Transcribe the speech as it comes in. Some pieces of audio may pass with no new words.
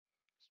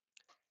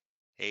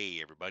Hey,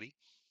 everybody.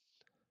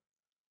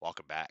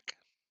 Welcome back.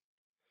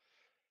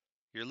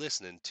 You're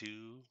listening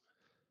to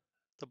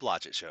The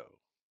Blodgett Show.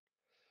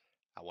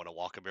 I want to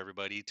welcome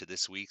everybody to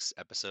this week's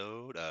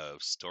episode of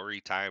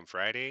Storytime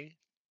Friday.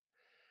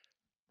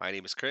 My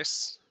name is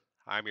Chris.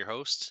 I'm your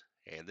host,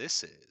 and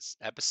this is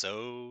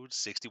episode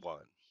 61.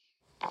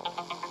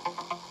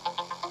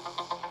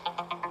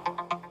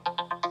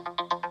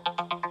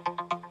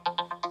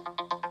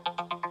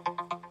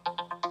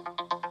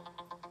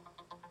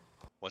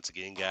 Once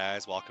again,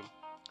 guys, welcome.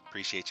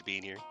 Appreciate you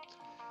being here.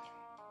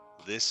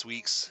 This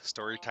week's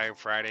Storytime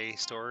Friday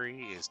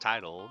story is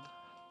titled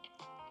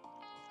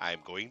I'm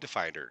Going to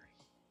Find Her.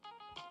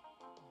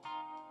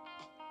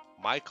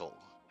 Michael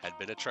had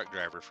been a truck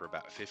driver for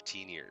about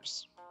 15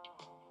 years.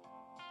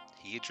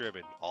 He had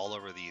driven all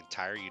over the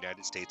entire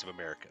United States of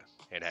America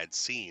and had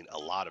seen a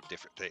lot of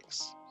different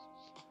things.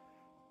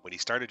 When he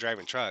started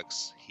driving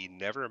trucks, he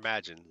never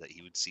imagined that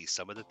he would see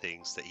some of the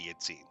things that he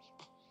had seen.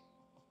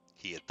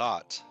 He had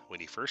thought, when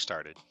he first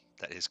started,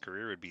 that his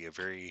career would be a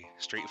very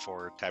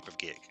straightforward type of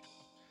gig.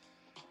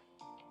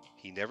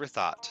 He never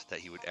thought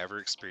that he would ever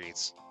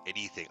experience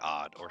anything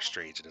odd or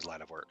strange in his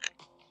line of work.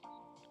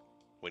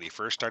 When he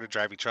first started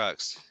driving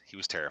trucks, he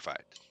was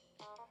terrified.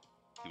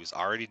 He was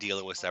already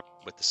dealing with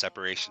the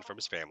separation from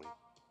his family,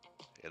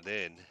 and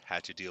then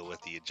had to deal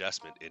with the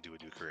adjustment into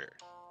a new career.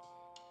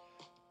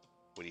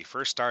 When he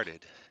first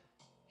started,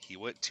 he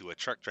went to a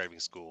truck driving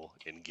school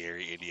in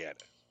Gary, Indiana.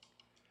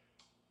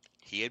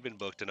 He had been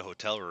booked in a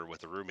hotel room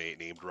with a roommate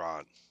named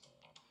Ron,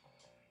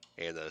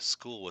 and the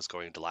school was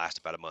going to last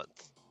about a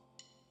month.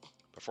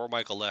 Before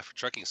Michael left for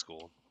trucking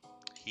school,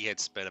 he had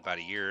spent about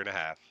a year and a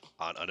half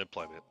on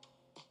unemployment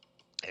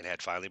and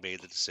had finally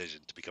made the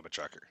decision to become a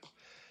trucker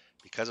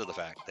because of the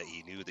fact that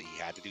he knew that he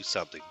had to do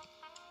something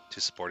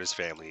to support his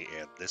family,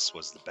 and this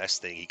was the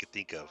best thing he could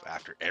think of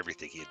after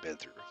everything he had been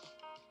through.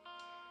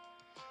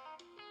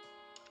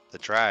 The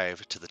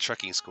drive to the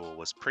trucking school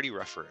was pretty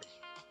rough for him.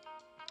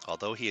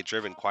 Although he had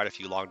driven quite a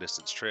few long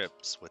distance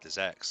trips with his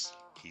ex,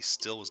 he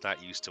still was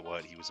not used to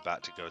what he was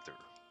about to go through.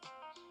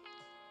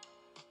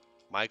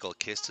 Michael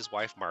kissed his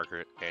wife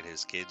Margaret and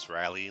his kids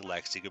Riley and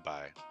Lexi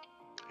goodbye,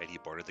 and he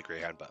boarded the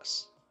Greyhound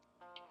bus.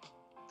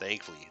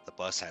 Thankfully, the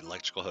bus had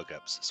electrical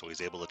hookups, so he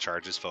was able to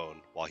charge his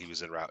phone while he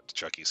was en route to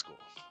trucking school.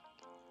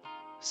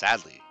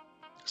 Sadly,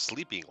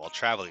 sleeping while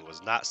traveling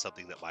was not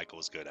something that Michael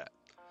was good at,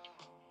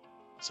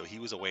 so he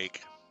was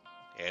awake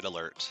and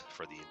alert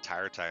for the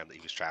entire time that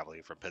he was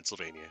traveling from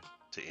Pennsylvania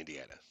to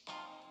Indiana.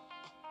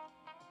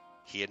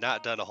 He had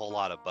not done a whole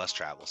lot of bus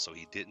travel, so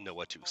he didn't know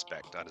what to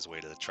expect on his way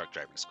to the truck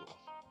driving school.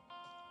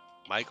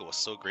 Michael was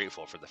so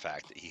grateful for the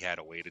fact that he had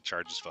a way to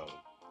charge his phone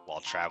while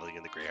traveling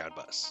in the Greyhound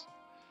bus.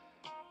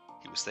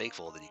 He was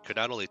thankful that he could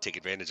not only take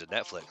advantage of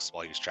Netflix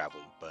while he was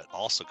traveling, but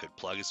also could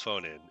plug his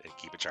phone in and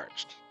keep it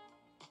charged.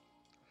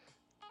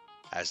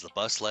 As the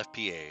bus left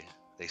PA,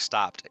 they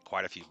stopped at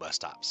quite a few bus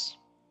stops.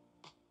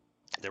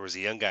 There was a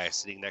young guy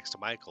sitting next to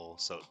Michael,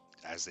 so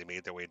as they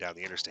made their way down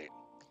the interstate.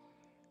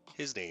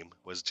 His name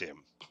was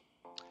Jim.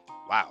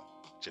 Wow,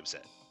 Jim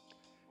said.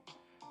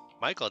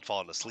 Michael had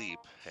fallen asleep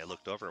and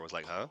looked over and was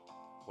like, huh?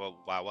 Well,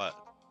 why what?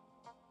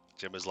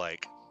 Jim was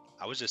like,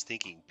 I was just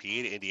thinking PA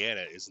to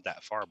Indiana isn't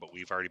that far, but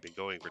we've already been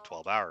going for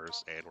 12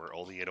 hours and we're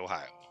only in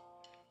Ohio.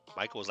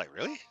 Michael was like,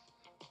 really?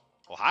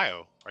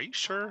 Ohio? Are you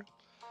sure?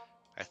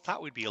 I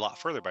thought we'd be a lot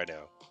further by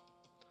now.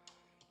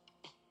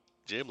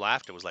 Jim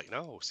laughed and was like,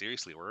 no,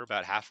 seriously, we're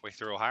about halfway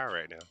through Ohio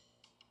right now.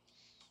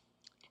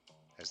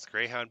 As the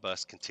Greyhound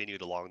bus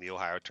continued along the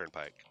Ohio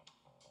Turnpike,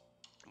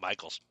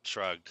 Michael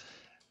shrugged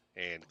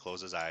and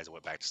closed his eyes and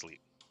went back to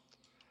sleep.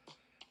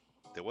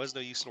 There was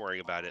no use in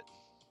worrying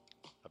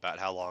about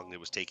how long it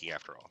was taking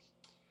after all.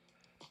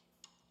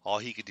 All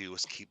he could do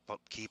was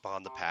keep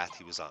on the path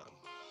he was on.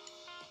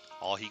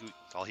 All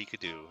he could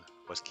do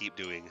was keep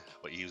doing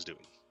what he was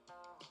doing.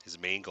 His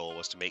main goal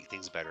was to make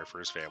things better for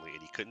his family,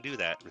 and he couldn't do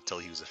that until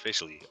he was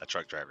officially a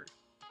truck driver.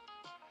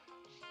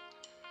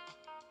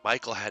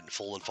 Michael hadn't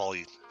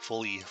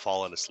fully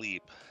fallen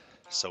asleep,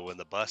 so when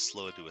the bus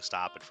slowed to a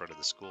stop in front of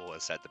the school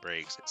and set the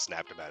brakes, it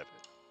snapped him out of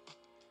it.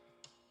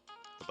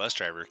 The bus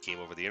driver came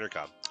over the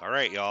intercom. All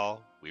right,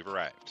 y'all, we've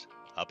arrived.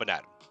 Up and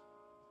at 'em.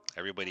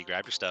 Everybody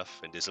grabbed your stuff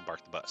and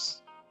disembarked the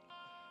bus.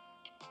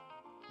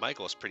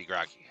 Michael was pretty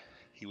groggy.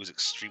 He was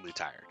extremely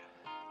tired.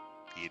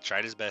 He had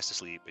tried his best to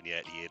sleep, and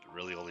yet he had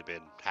really only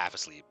been half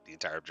asleep the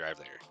entire drive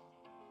there.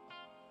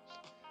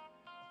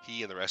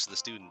 He and the rest of the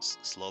students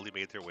slowly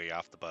made their way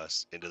off the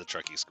bus into the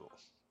trucking school.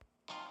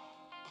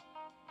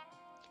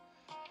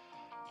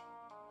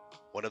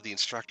 One of the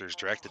instructors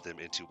directed them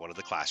into one of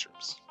the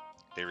classrooms.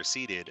 They were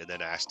seated and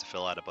then asked to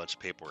fill out a bunch of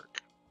paperwork.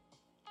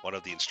 One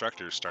of the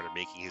instructors started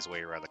making his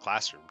way around the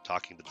classroom,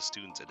 talking to the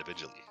students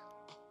individually.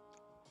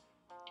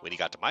 When he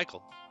got to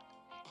Michael,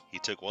 he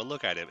took one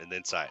look at him and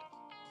then sighed.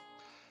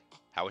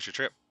 How was your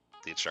trip?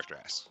 The instructor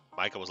asked.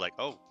 Michael was like,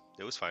 oh,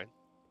 it was fine.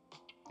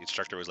 The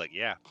instructor was like,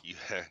 yeah,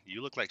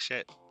 you look like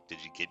shit. Did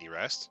you get any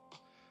rest?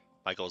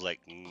 Michael was like,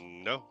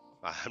 no,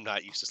 I'm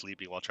not used to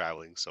sleeping while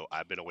traveling, so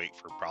I've been awake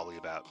for probably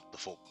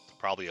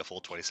a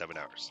full 27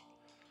 hours.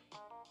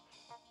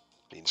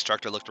 The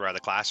instructor looked around the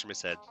classroom and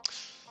said,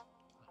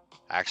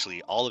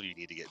 "Actually, all of you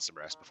need to get some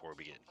rest before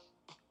we begin.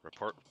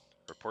 Report,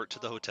 report to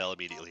the hotel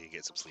immediately and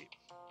get some sleep.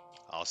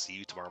 I'll see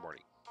you tomorrow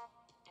morning."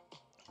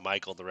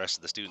 Michael and the rest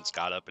of the students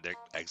got up and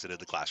exited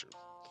the classroom.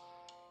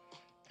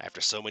 After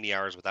so many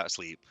hours without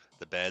sleep,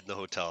 the bed in the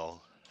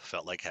hotel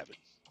felt like heaven.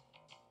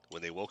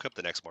 When they woke up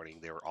the next morning,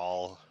 they were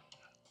all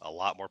a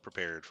lot more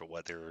prepared for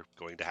what they were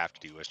going to have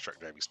to do as truck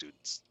driving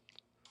students.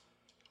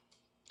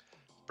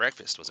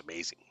 Breakfast was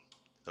amazing.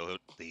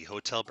 The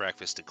hotel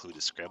breakfast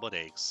included scrambled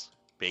eggs,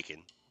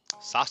 bacon,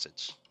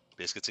 sausage,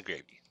 biscuits, and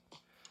gravy.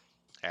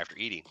 After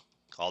eating,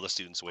 all the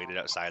students waited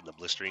outside in the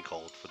blistering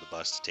cold for the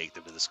bus to take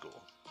them to the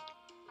school.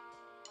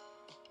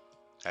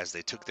 As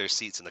they took their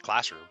seats in the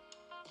classroom,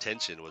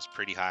 tension was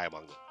pretty high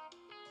among them.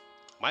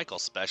 Michael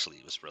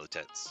especially was really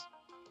tense.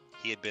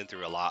 He had been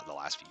through a lot in the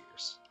last few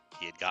years.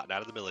 He had gotten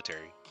out of the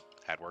military,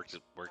 had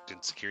worked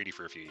in security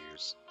for a few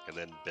years, and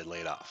then been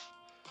laid off.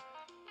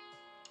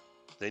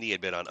 Then he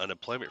had been on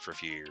unemployment for a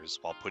few years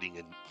while putting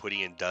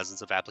in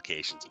dozens of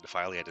applications, and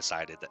finally had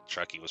decided that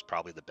trucking was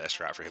probably the best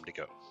route for him to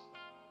go.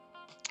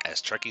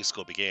 As trucking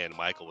school began,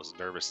 Michael was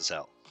nervous as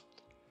hell.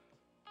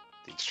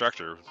 The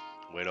instructor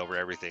went over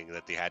everything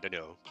that they had to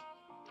know,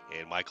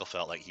 and Michael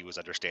felt like he was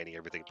understanding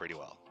everything pretty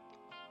well.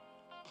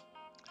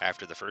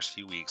 After the first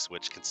few weeks,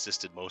 which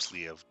consisted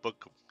mostly of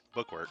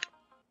bookwork,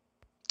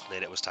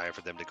 then it was time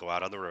for them to go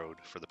out on the road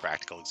for the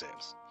practical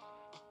exams.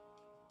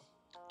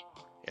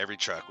 Every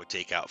truck would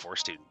take out 4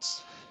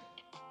 students.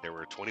 There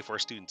were 24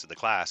 students in the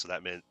class, so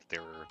that meant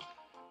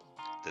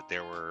that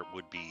there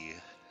would be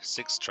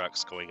 6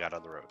 trucks going out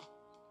on the road.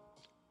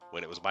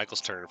 When it was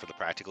Michael's turn for the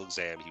practical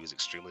exam, he was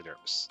extremely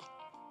nervous.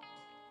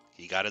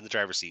 He got in the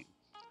driver's seat,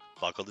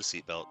 buckled his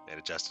seatbelt, and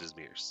adjusted his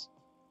mirrors.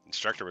 The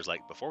instructor was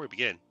like, "Before we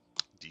begin,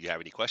 do you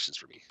have any questions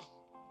for me?"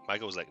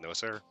 Michael was like, "No,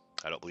 sir.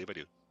 I don't believe I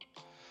do."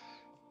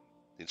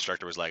 The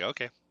instructor was like,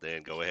 "Okay,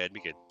 then go ahead and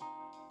begin."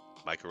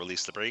 Michael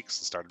released the brakes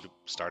and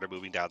started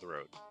moving down the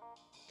road.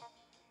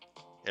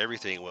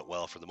 Everything went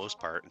well for the most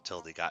part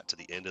until they got to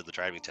the end of the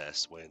driving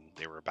test when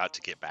they were about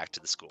to get back to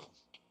the school.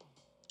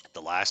 At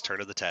the last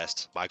turn of the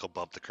test, Michael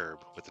bumped the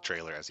curb with the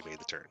trailer as he made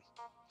the turn.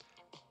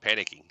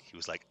 Panicking, he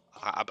was like,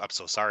 I'm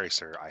so sorry,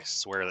 sir. I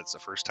swear that's the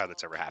first time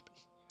that's ever happened."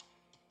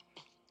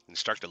 The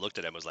instructor looked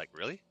at him and was like,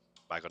 "Really?"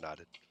 Michael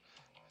nodded.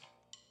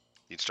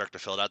 The instructor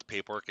filled out the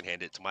paperwork and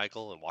handed it to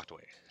Michael and walked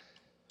away.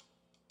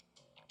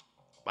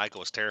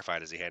 Michael was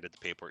terrified as he handed the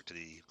paperwork to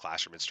the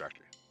classroom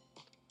instructor.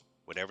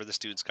 Whenever the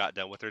students got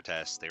done with their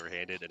tests, they were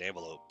handed an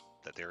envelope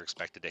that they were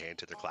expected to hand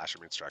to their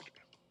classroom instructor.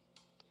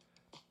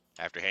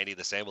 After handing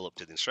this envelope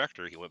to the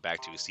instructor, he went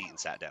back to his seat and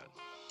sat down.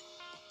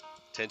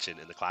 Tension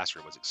in the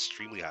classroom was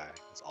extremely high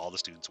as all the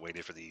students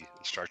waited for the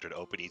instructor to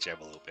open each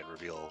envelope and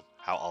reveal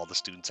how all the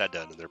students had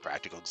done in their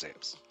practical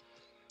exams.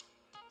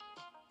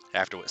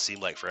 After what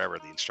seemed like forever,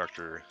 the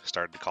instructor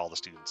started to call the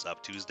students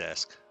up to his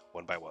desk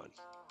one by one.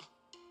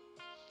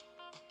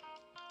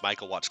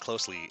 Michael watched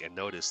closely and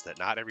noticed that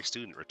not every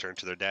student returned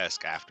to their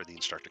desk after the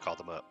instructor called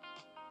them up.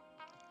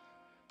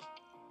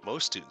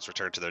 Most students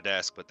returned to their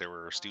desk, but there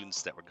were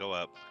students that would go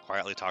up,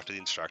 quietly talk to the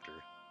instructor,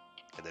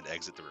 and then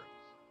exit the room.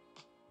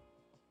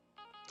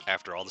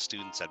 After all the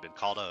students had been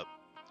called up,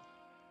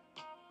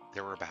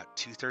 there were about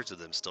 2/3 of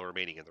them still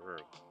remaining in the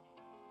room.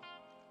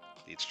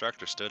 The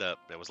instructor stood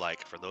up and was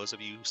like, "For those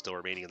of you still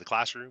remaining in the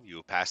classroom, you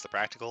will pass the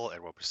practical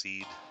and will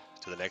proceed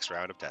to the next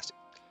round of testing."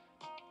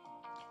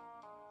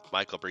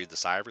 Michael breathed a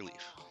sigh of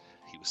relief.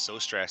 He was so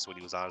stressed when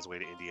he was on his way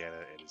to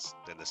Indiana,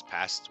 and this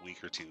past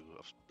week or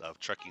two of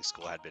trucking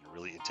school had been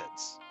really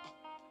intense.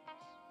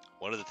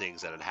 One of the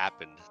things that had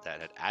happened that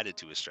had added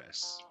to his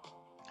stress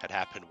had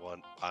happened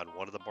on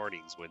one of the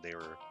mornings when they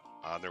were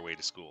on their way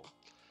to school.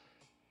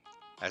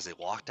 As they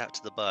walked out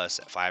to the bus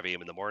at 5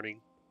 a.m. in the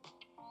morning,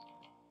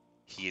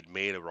 he had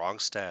made a wrong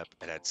step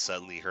and had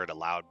suddenly heard a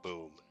loud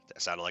boom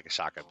that sounded like a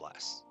shotgun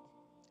blast.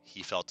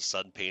 He felt a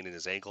sudden pain in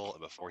his ankle,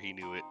 and before he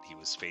knew it, he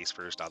was face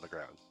first on the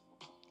ground.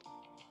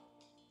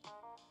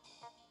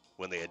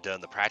 When they had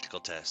done the practical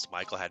test,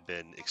 Michael had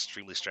been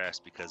extremely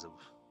stressed because of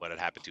what had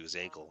happened to his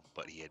ankle,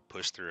 but he had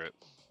pushed through it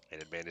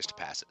and had managed to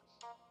pass it.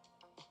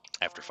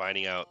 After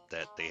finding out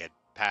that they had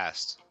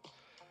passed,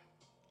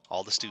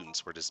 all the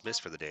students were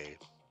dismissed for the day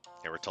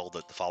and were told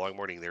that the following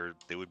morning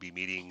they would be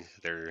meeting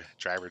their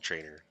driver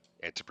trainer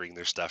and to bring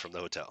their stuff from the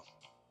hotel.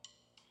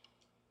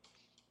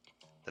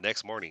 The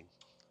next morning,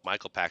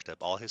 Michael packed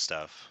up all his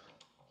stuff,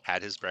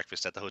 had his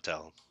breakfast at the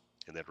hotel,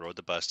 and then rode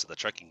the bus to the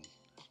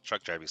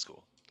truck driving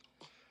school.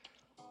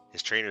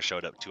 His trainer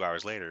showed up 2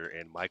 hours later,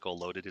 and Michael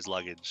loaded his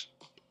luggage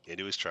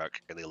into his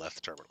truck, and they left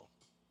the terminal.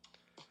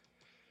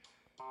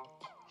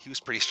 He was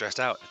pretty stressed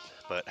out,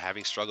 but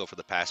having struggled for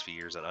the past few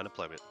years on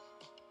unemployment,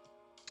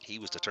 he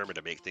was determined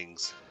to make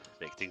things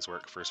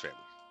work for his family.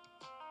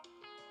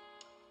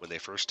 When they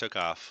first took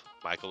off,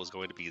 Michael was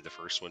going to be the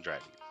first one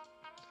driving,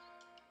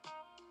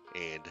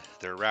 and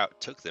their route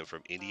took them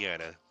from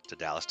Indiana to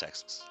Dallas,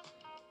 Texas.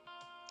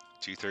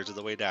 2/3 of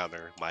the way down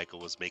there, Michael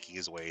was making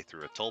his way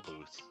through a toll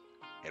booth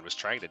and was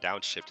trying to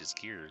downshift his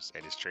gears,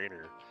 and his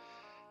trainer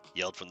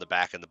yelled from the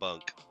back in the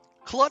bunk,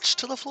 Clutch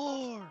to the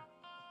floor!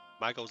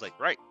 Michael was like,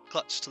 right,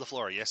 clutch to the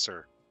floor. Yes,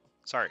 sir.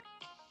 Sorry.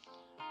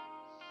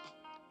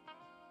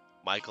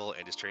 Michael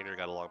and his trainer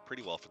got along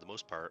pretty well for the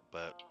most part,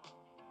 but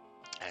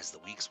as the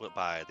weeks went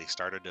by, they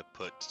started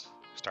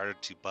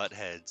to butt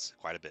heads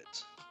quite a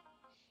bit.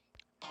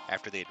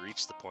 After they had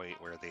reached the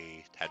point where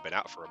they had been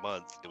out for a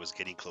month, it was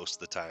getting close to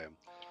the time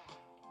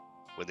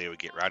when they would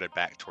get routed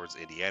back towards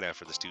Indiana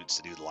for the students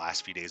to do the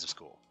last few days of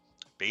school.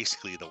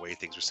 Basically, the way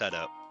things were set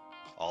up,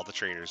 all the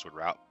trainers would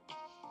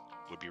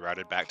be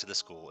routed back to the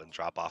school and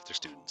drop off their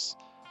students.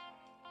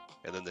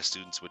 And then the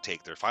students would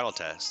take their final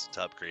test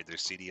to upgrade their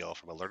CDL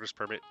from a learner's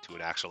permit to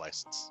an actual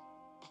license.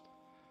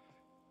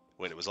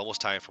 When it was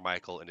almost time for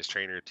Michael and his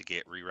trainer to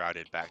get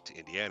rerouted back to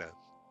Indiana,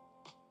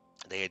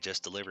 they had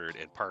just delivered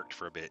and parked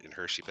for a bit in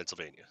Hershey,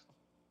 Pennsylvania.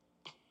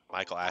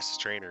 Michael asked his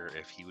trainer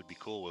if he would be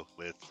cool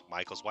with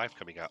Michael's wife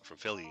coming out from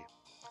Philly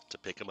to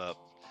pick him up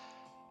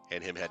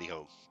and him heading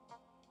home.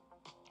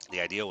 The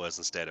idea was,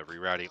 instead of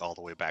rerouting all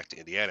the way back to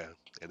Indiana,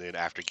 and then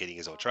after getting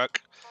his own truck,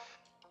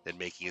 then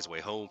making his way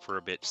home for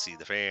a bit to see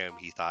the fam,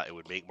 he thought it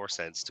would make more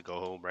sense to go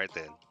home right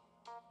then.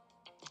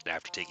 And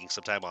after taking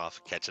some time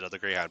off, catch another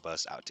Greyhound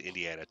bus out to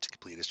Indiana to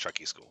complete his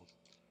trucking school.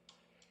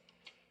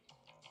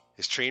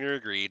 His trainer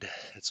agreed,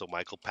 and so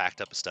Michael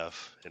packed up his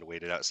stuff and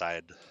waited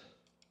outside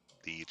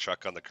the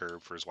truck on the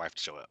curb for his wife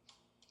to show up.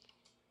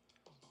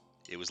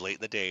 It was late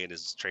in the day, and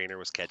his trainer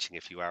was catching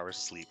a few hours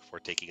of sleep before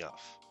taking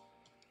off.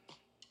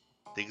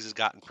 Things had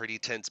gotten pretty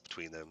tense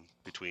between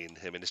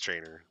him and his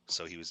trainer,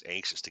 so he was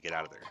anxious to get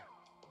out of there.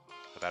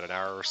 About an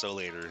hour or so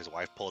later, his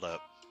wife pulled up,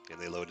 and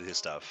they loaded his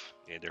stuff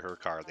into her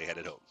car and they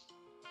headed home.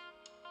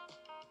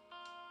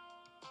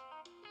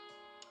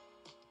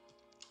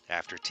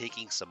 After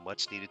taking some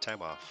much-needed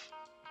time off,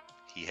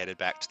 he headed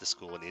back to the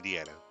school in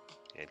Indiana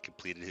and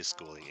completed his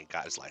schooling and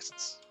got his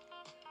license.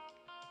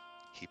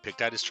 He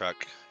picked out his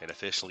truck and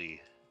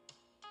officially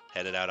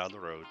headed out on the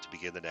road to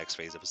begin the next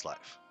phase of his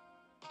life.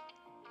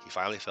 He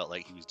finally felt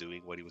like he was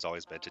doing what he was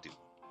always meant to do.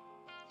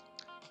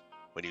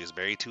 When he was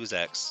married to his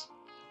ex,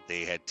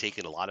 they had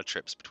taken a lot of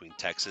trips between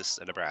Texas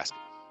and Nebraska.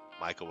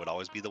 Michael would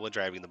always be the one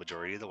driving the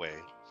majority of the way,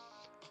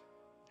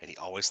 and he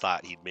always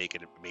thought he'd make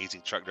an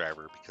amazing truck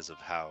driver because of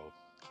how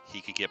he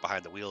could get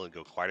behind the wheel and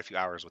go quite a few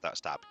hours without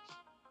stopping.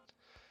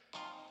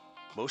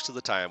 Most of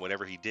the time,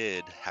 whenever he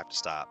did have to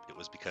stop, it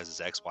was because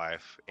his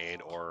ex-wife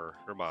and or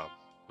her mom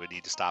would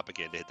need to stop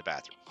again to hit the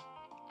bathroom.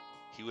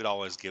 He would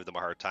always give them a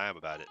hard time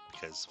about it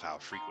because of how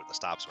frequent the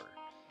stops were.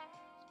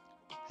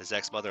 His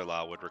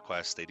ex-mother-in-law would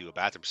request they do a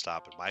bathroom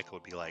stop, and Michael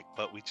would be like,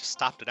 "But we just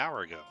stopped an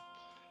hour ago."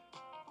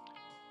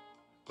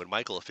 When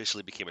Michael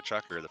officially became a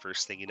trucker, the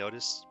first thing he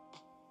noticed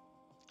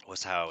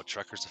was how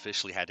truckers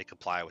officially had to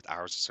comply with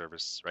hours of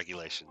service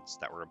regulations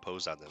that were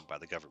imposed on them by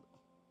the government.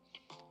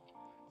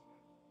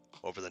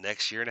 Over the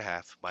next year and a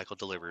half, Michael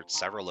delivered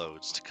several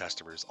loads to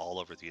customers all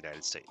over the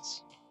United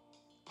States.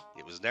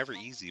 It was never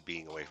easy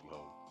being away from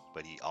home,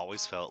 but he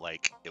always felt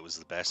like it was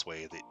the best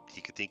way that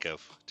he could think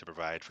of to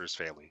provide for his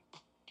family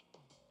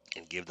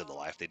and give them the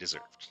life they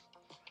deserved.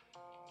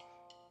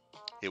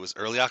 It was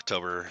early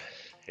October,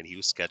 and he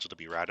was scheduled to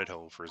be routed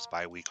home for his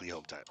bi-weekly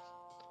home time.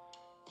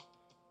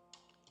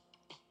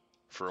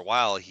 For a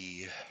while,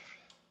 he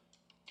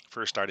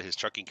first started his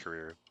trucking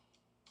career.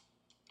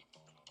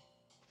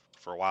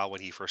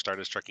 When he first started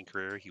his trucking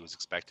career, he was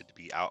expected to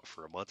be out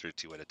for a month or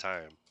two at a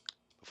time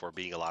before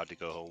being allowed to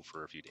go home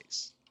for a few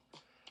days.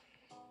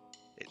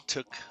 It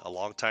took a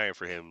long time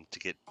for him to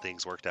get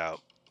things worked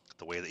out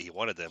the way that he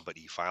wanted them, but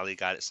he finally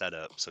got it set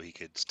up so he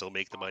could still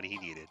make the money he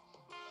needed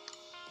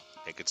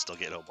and could still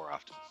get home more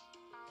often.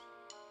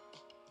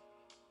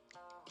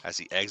 As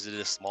he exited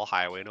a small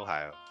highway in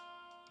Ohio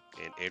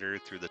and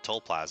entered through the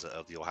toll plaza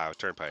of the Ohio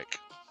Turnpike,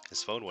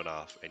 his phone went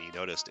off and he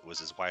noticed it was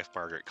his wife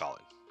Margaret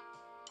calling.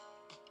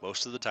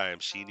 Most of the time,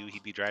 she knew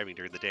he'd be driving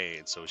during the day,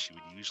 and so she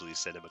would usually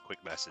send him a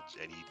quick message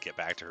and he'd get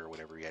back to her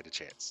whenever he had a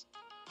chance.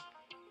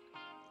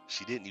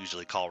 She didn't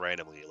usually call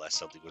randomly unless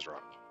something was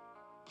wrong.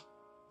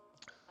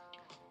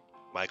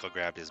 Michael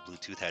grabbed his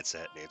Bluetooth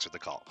headset and answered the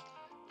call.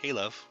 "Hey,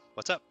 love,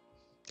 what's up?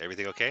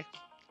 Everything okay?"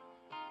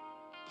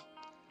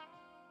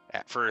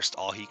 At first,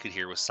 all he could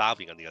hear was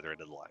sobbing on the other end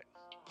of the line.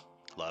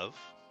 "Love,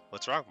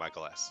 what's wrong?"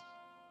 Michael asked.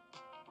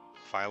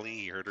 Finally,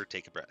 he heard her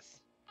take a breath.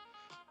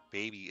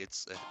 "Baby,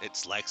 it's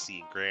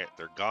Lexi and Grant.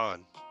 They're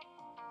gone."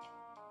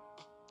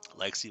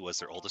 Lexi was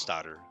their oldest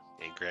daughter,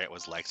 and Grant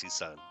was Lexi's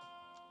son,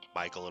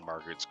 Michael and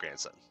Margaret's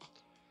grandson.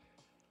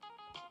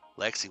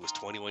 Lexi was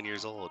 21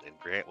 years old, and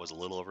Grant was a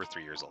little over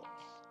 3 years old.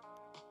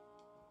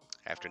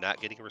 After not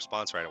getting a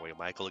response right away,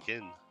 Michael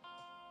again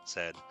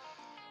said,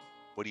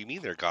 "What do you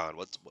mean they're gone?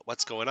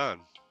 What's going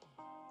on?"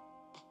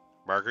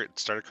 Margaret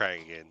started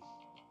crying again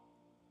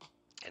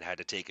and had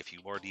to take a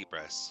few more deep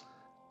breaths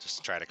just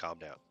to try to calm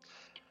down.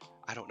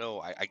 "I don't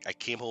know. I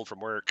came home from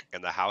work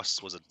and the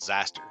house was a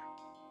disaster.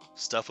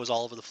 Stuff was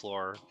all over the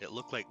floor. It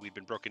looked like we'd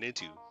been broken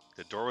into.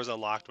 The door was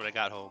unlocked when I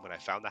got home and I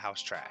found the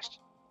house trashed."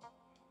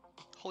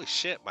 "Holy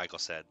shit," Michael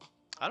said.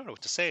 "I don't know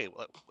what to say.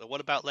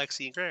 What about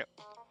Lexi and Grant?"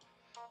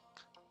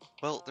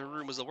 Well, their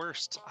room was the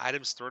worst.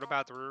 Items thrown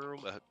about the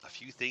room, a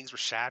few things were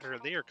shattered,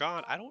 and they are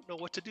gone. I don't know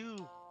what to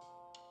do.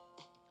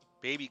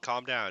 Baby,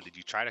 calm down. Did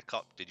you try to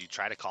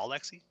call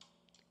Lexi?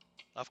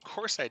 Of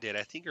course I did.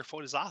 I think your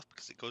phone is off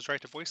because it goes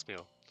right to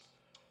voicemail.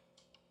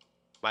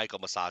 Michael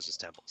massaged his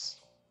temples.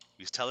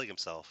 He was telling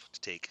himself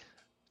to take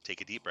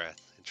a deep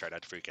breath and try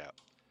not to freak out,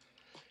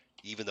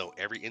 even though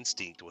every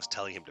instinct was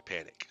telling him to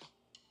panic.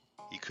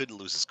 He couldn't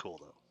lose his cool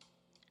though.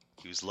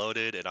 He was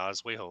loaded and on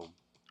his way home,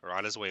 or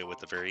on his way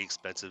with a very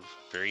expensive,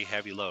 very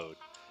heavy load,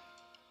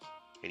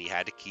 and he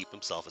had to keep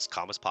himself as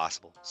calm as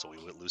possible so he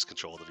wouldn't lose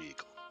control of the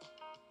vehicle.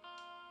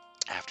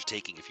 After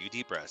taking a few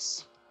deep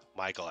breaths,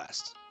 Michael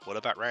asked, "What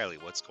about Riley?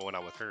 What's going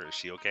on with her? Is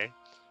she okay?"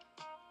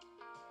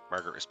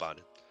 Margaret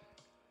responded,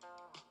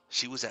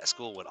 "She was at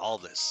school when all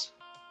this,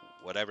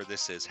 whatever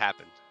this is,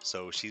 happened,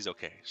 so she's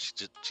okay.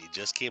 She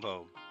just came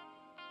home.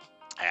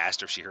 I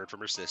asked her if she heard from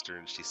her sister,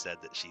 and she said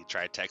that she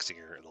tried texting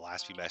her, and the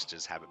last few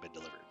messages haven't been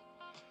delivered.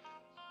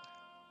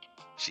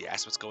 She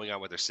asked what's going on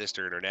with her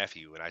sister and her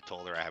nephew, and I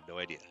told her I have no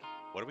idea.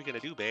 What are we going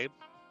to do, babe?"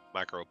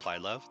 Michael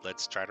replied, "Love,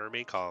 let's try to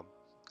remain calm.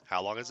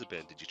 How long has it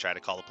been? Did you try to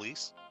call the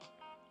police?"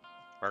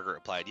 Margaret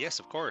replied, "Yes,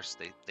 of course.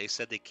 They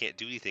said they can't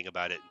do anything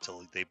about it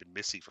until they've been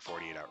missing for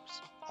 48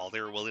 hours. All they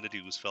were willing to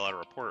do was fill out a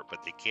report,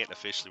 but they can't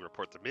officially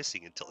report them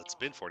missing until it's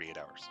been 48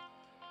 hours.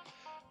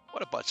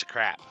 What a bunch of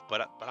crap,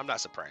 but I'm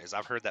not surprised.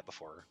 I've heard that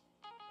before.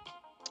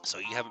 So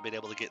you haven't been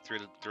able to get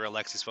through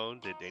Alexi's phone?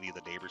 Did any of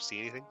the neighbors see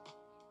anything?"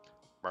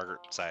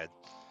 Margaret sighed.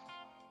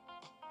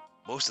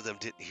 "Most of them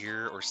didn't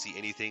hear or see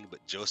anything,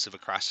 but Joseph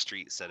across the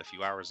street said a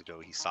few hours ago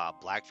he saw a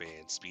black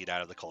van speed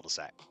out of the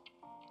cul-de-sac.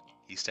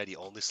 He said he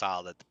only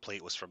saw that the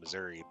plate was from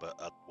Missouri, but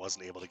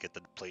wasn't able to get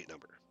the plate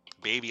number.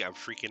 Baby, I'm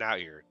freaking out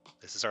here.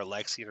 This is our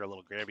Lexi and our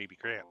little grandbaby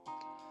Grant.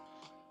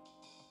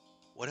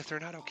 What if they're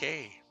not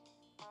okay?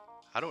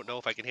 I don't know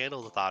if I can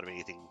handle the thought of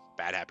anything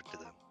bad happening to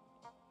them.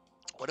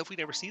 What if we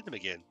never see them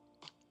again?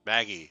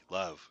 Maggie,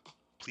 love,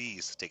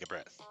 please take a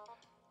breath.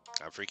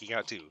 I'm freaking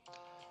out too,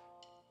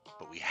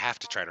 but we have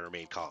to try to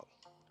remain calm.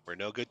 We're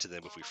no good to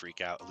them if we freak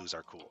out and lose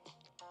our cool.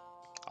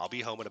 I'll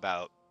be home in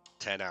about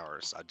 10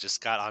 hours. I just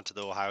got onto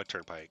the Ohio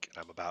Turnpike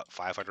and I'm about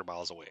 500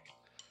 miles away.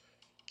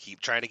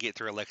 Keep trying to get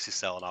through Alexi's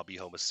cell and I'll be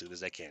home as soon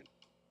as I can."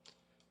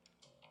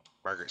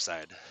 Margaret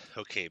sighed.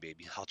 "Okay,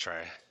 baby, I'll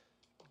try.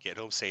 Get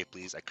home safe,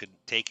 please. I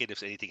couldn't take it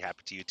if anything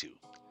happened to you too.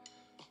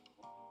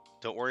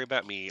 Don't worry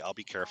about me. I'll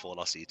be careful and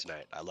I'll see you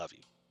tonight. I love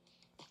you."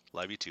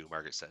 "Love you too,"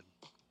 Margaret said.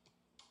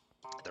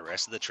 The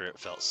rest of the trip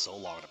felt so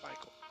long to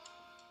Michael.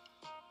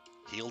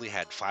 He only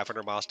had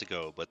 500 miles to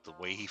go, but the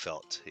way he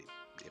felt, it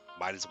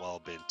might as well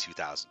have been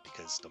 2,000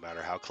 because no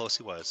matter how close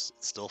he was,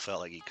 it still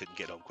felt like he couldn't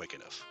get home quick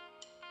enough.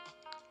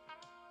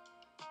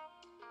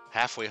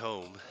 Halfway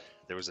home,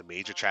 there was a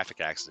major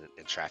traffic accident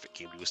and traffic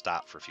came to a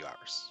stop for a few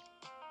hours.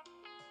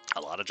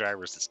 A lot of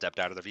drivers that stepped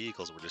out of their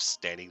vehicles were just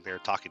standing there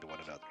talking to one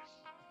another.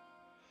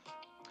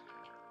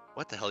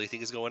 "What the hell do you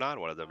think is going on?"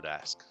 one of them would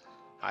ask.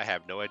 "I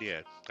have no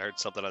idea. I heard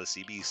something on the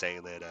CB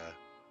saying that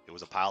it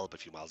was a pileup a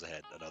few miles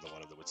ahead," another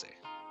one of them would say.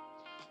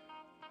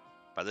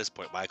 By this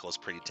point, Michael was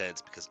pretty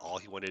tense because all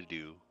he wanted to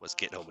do was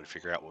get home and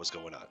figure out what was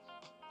going on.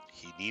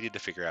 He needed to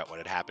figure out what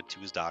had happened to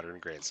his daughter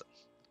and grandson.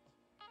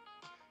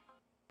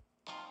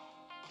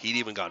 He'd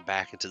even gone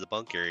back into the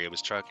bunk area of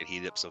his truck and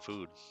heated up some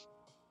food.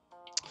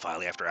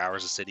 Finally, after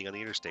hours of sitting on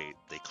the interstate,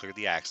 they cleared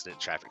the accident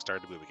and traffic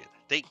started to move again.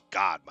 Thank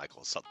God,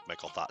 Michael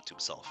thought to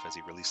himself as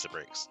he released the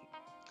brakes,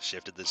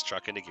 shifted his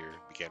truck into gear,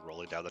 and began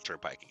rolling down the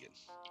turnpike again.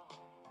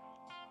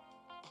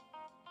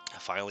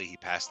 Finally, he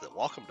passed the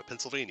 "Welcome to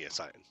Pennsylvania"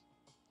 sign.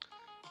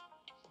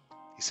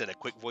 He sent a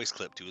quick voice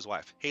clip to his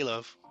wife. "Hey,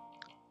 love.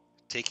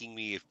 Taking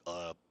me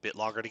a bit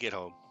longer to get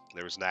home.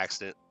 There was an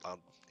accident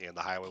and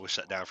the highway was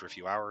shut down for a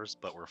few hours,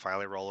 but we're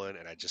finally rolling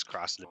and I just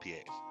crossed into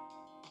PA.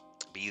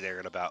 Be there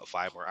in about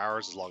 5 more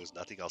hours as long as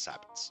nothing else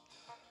happens."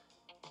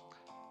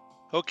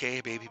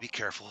 "Okay, baby, be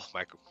careful,"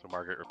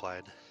 Margaret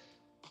replied.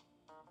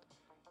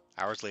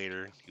 Hours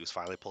later, he was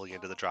finally pulling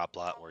into the drop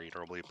lot where he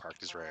normally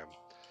parked his Ram,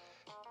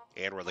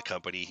 and where the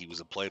company he was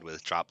employed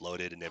with dropped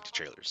loaded and empty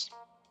trailers.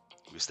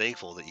 He was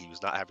thankful that he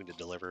was not having to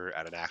deliver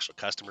at an actual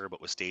customer, but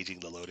was staging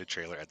the loaded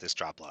trailer at this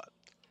drop lot.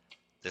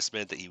 This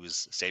meant that he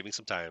was saving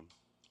some time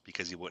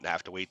because he wouldn't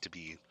have to wait to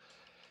be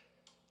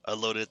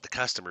unloaded at the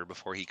customer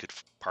before he could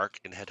park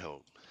and head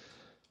home.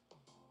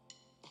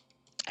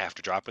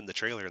 After dropping the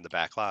trailer in the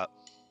back lot,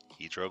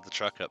 he drove the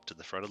truck up to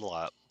the front of the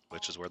lot,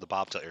 which was where the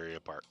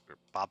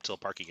bobtail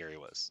parking area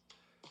was.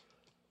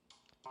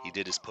 He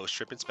did his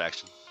post-trip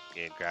inspection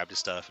and grabbed his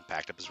stuff and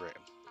packed up his Ram.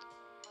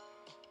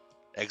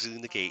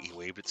 Exiting the gate, he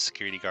waved at the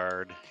security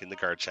guard in the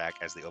guard shack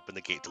as they opened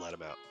the gate to let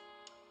him out.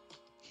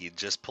 He had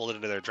just pulled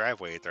into their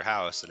driveway at their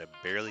house and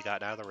had barely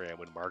gotten out of the Ram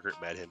when Margaret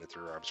met him and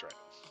threw her arms around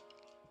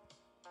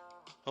him.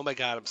 "Oh my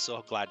God, I'm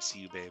so glad to see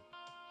you, babe."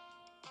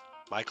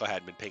 Michael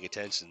hadn't been paying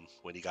attention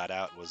when he got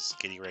out and was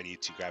getting ready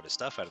to grab his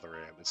stuff out of the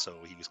Ram, and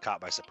so he was caught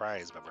by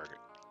surprise by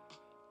Margaret.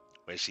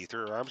 When she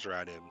threw her arms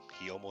around him,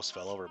 he almost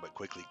fell over, but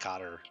quickly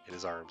caught her in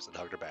his arms and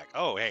hugged her back.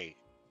 "Oh, hey,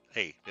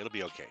 it'll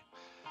be okay.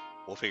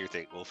 We'll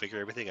figure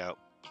everything out."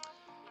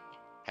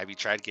 Have you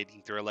tried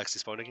getting through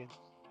Alexi's phone again?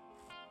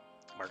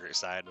 Margaret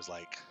sighed and was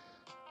like,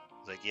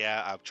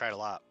 yeah, I've tried a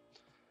lot.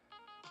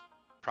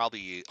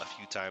 Probably a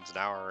few times an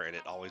hour, and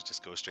it always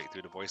just goes straight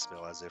through to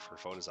voicemail as if her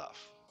phone is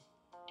off.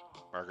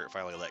 Margaret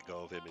finally let go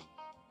of him, and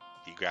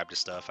he grabbed his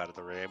stuff out of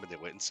the ram and they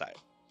went inside.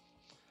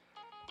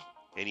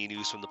 Any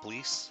news from the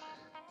police?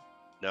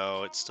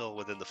 No, it's still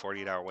within the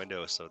 48-hour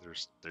window, so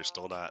they're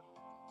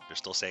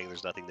still saying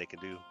there's nothing they can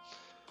do.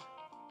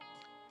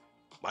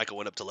 Michael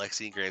went up to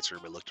Lexi and Grant's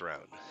room and looked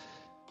around.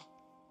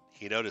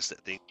 He noticed that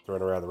things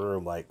thrown around the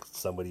room like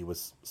somebody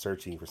was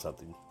searching for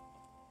something.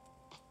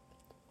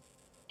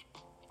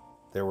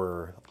 There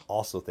were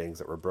also things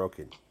that were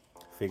broken.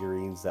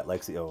 Figurines that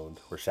Lexi owned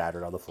were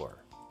shattered on the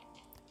floor.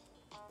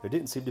 There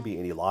didn't seem to be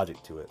any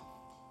logic to it.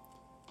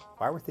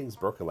 Why were things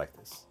broken like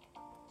this?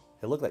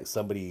 It looked like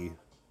someone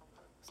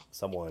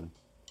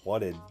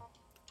wanted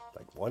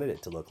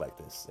it to look like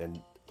this,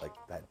 and like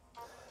that,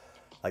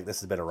 like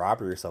this has been a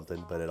robbery or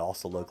something. But it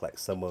also looked like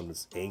someone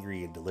was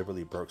angry and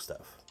deliberately broke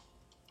stuff.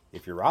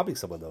 If you're robbing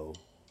someone though,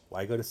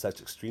 why go to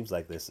such extremes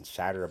like this and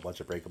shatter a bunch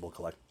of breakable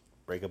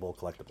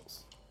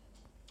collectibles?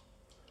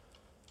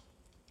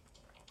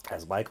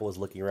 As Michael was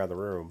looking around the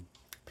room,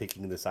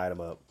 picking this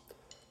item up,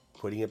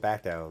 putting it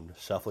back down,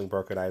 shuffling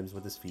broken items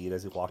with his feet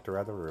as he walked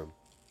around the room,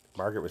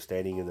 Margaret was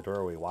standing in the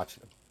doorway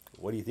watching him.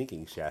 "What are you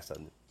thinking?" she asked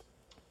suddenly.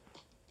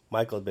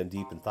 Michael had been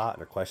deep in thought,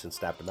 and her question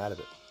snapped him out of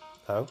it.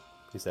 "Huh?"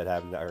 he said,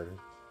 having not heard her.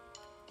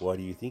 "What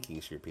are you thinking?"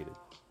 she repeated.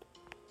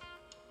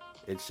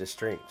 "It's just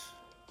strange."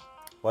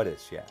 "What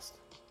is?" she asked.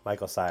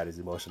 Michael sighed as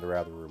he motioned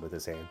around the room with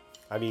his hand.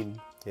 "I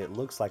mean, it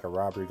looks like a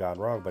robbery gone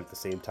wrong, but at the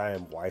same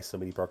time, why so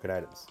many broken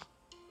items?"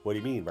 "What do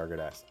you mean?" Margaret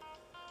asked.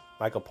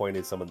 Michael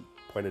pointed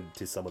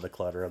to some of the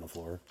clutter on the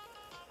floor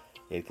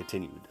and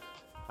continued.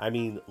 "I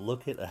mean,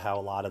 look at how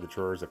a lot of the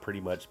drawers have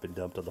pretty much been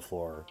dumped on the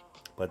floor,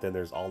 but then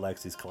there's all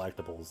Lexi's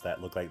collectibles that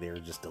look like they were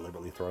just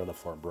deliberately thrown on the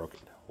floor and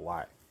broken.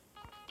 Why?"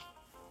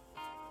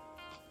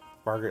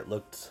 Margaret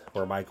looked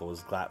where Michael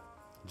was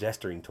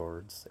gesturing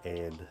towards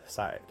and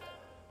sighed.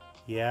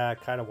 "Yeah, I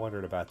kind of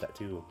wondered about that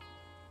too."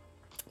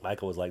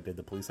 Michael was like, "Did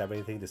the police have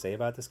anything to say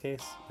about this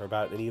case? Or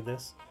about any of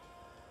this?"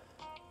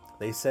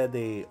 "They said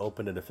they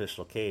opened an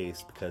official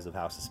case because of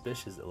how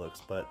suspicious it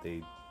looks, but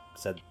they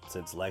said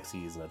since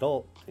Lexi is an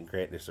adult and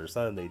Grant is her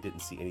son, they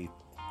didn't see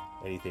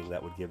anything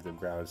that would give them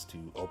grounds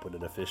to open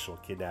an official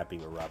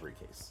kidnapping or robbery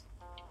case."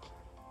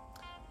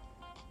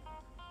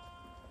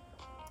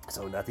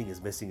 "So nothing is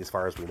missing as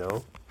far as we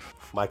know?"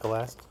 Michael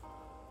asked.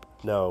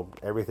 "No,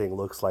 everything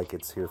looks like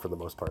it's here for the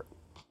most part."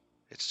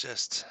 it's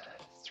just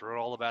thrown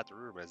all about the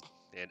room,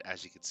 and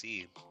as you can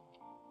see,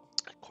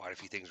 quite a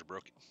few things are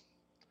broken.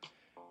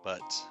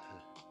 But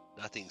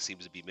nothing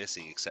seems to be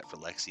missing except for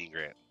Lexi and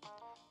Grant.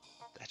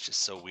 That's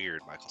just so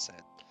weird, Michael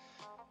said.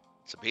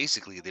 So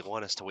basically, they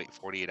want us to wait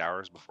 48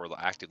 hours before they'll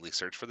actively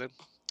search for them?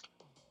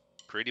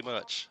 Pretty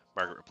much,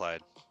 Margaret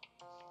replied.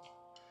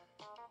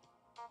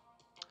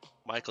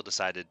 Michael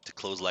decided to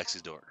close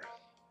Lexi's door.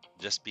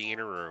 Just being in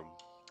her room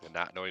and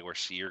not knowing where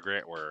she or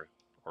Grant were,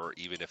 or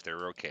even if they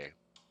were okay,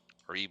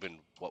 or even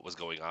what was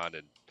going on,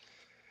 and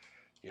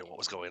what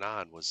was going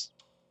on was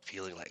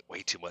feeling like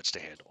way too much to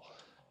handle.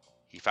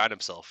 He found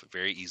himself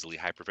very easily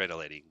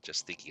hyperventilating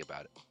just thinking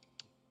about it,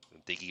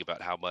 and thinking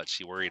about how much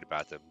he worried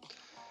about them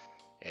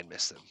and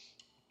missed them.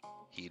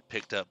 He'd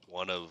picked up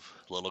one of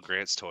little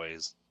Grant's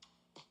toys,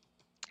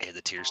 and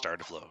the tears started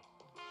to flow.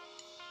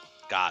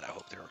 God, I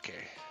hope they're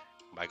okay,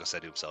 Michael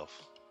said to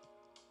himself.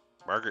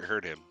 Margaret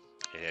heard him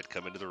and had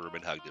come into the room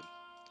and hugged him.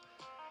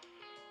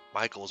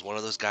 Michael was one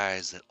of those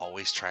guys that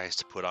always tries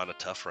to put on a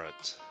tough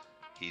front.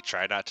 He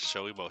tried not to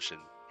show emotion,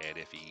 and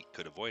if he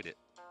could avoid it,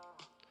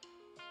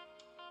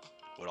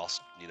 would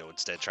also,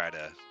 instead try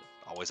to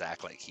always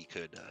act like he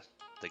could,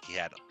 like he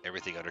had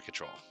everything under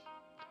control.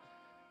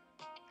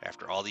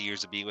 After all the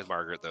years of being with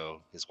Margaret,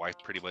 though, his wife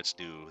pretty much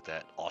knew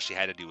that all she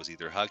had to do was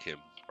either hug him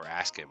or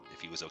ask him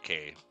if he was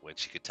okay, when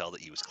she could tell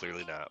that he was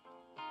clearly not,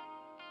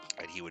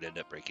 and he would end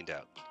up breaking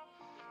down.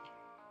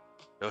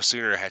 No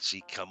sooner had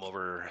she come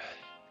over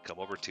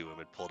to him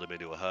and pulled him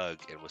into a hug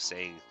and was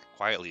saying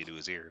quietly into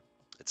his ear,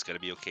 "It's going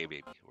to be okay,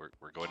 baby.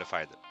 We're going to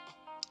find them."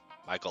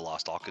 Michael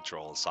lost all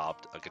control and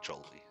sobbed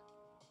uncontrollably.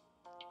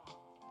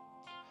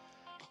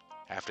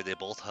 After they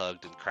both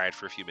hugged and cried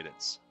for a few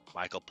minutes,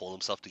 Michael pulled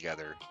himself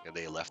together and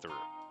they left the room.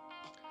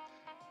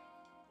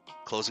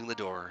 Closing the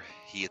door,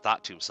 he had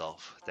thought to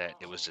himself that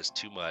it was just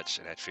too much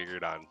and had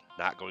figured on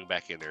not going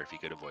back in there if he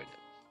could avoid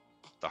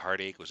it. The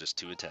heartache was just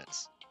too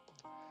intense.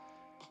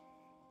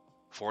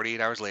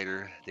 48 hours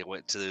later, they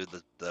went to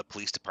the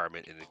police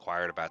department and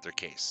inquired about their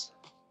case.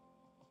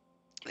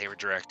 They were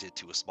directed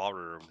to a small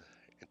room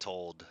and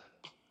told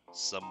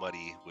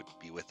somebody would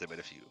be with them in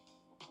a few.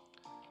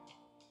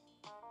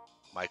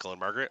 "Michael and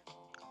Margaret?"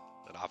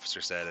 an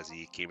officer said as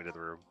he came into the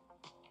room.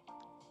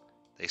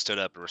 They stood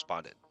up and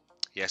responded.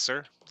 "Yes,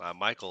 sir. I'm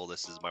Michael.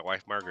 This is my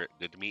wife, Margaret.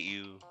 Good to meet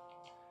you.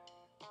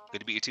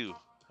 Good to meet you, too.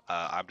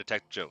 I'm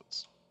Detective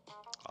Jones.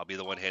 I'll be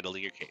the one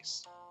handling your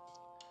case."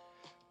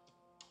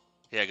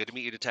 Yeah, good to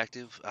meet you,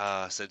 Detective.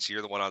 Since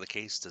you're the one on the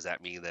case, does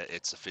that mean that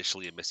it's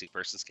officially a missing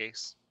persons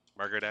case?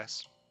 Margaret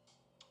asked.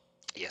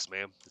 Yes,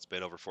 ma'am. It's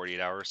been over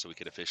 48 hours, so we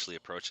can officially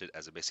approach it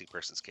as a missing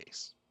persons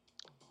case.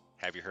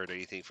 Have you heard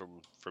anything from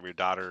your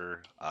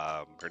daughter?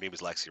 Her name is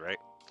Lexi, right?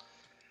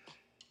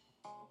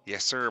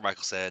 Yes, sir,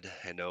 Michael said,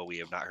 and no, we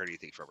have not heard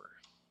anything from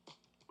her.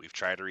 We've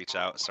tried to reach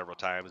out several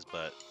times,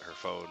 but her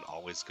phone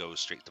always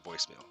goes straight to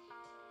voicemail.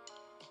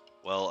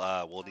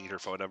 Well, we'll need her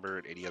phone number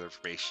and any other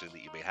information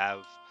that you may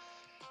have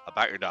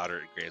about your daughter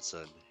and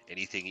grandson.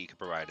 Anything you can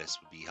provide us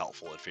would be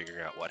helpful in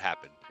figuring out what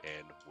happened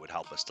and would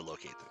help us to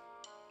locate them.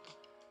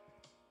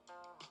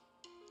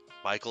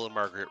 Michael and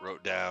Margaret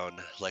wrote down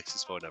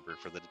Lexi's phone number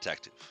for the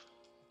detective.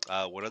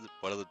 What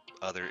other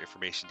other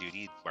information do you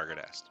need? Margaret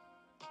asked.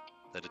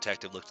 The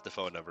detective looked at the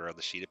phone number on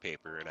the sheet of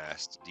paper and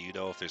asked, "Do you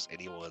know if there's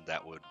anyone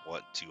that would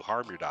want to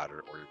harm your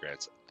daughter or your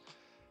grandson?"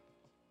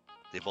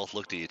 They both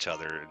looked at each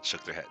other and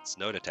shook their heads.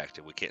 "No,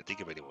 detective, we can't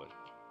think of anyone."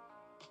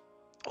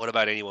 "What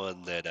about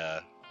anyone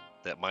that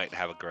might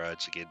have a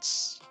grudge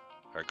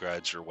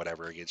or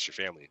whatever against your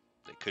family?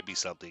 It could be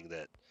something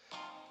that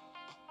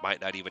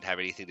might not even have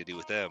anything to do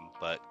with them,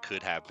 but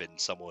could have been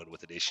someone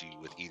with an issue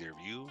with either of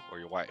you or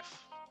your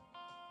wife."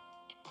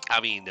 I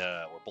mean,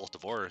 we're both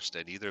divorced,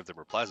 and neither of them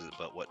are pleasant.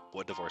 But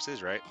what divorce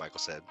is, right? Michael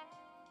said.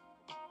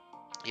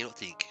 "You don't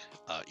think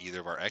either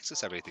of our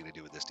exes have anything to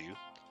do with this, do you?"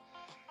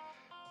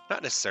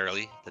 "Not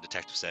necessarily," the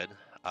detective said.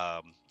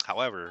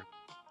 However,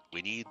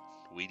 we need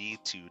we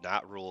need to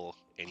not rule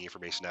any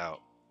information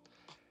out.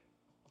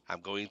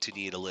 I'm going to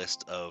need a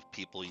list of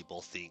people you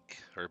both think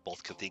or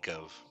both can think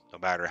of, no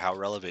matter how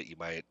relevant you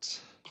might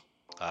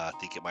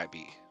think it might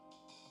be.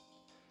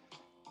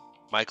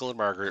 Michael and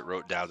Margaret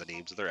wrote down the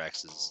names of their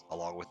exes,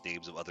 along with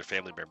names of other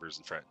family members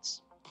and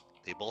friends.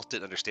 They both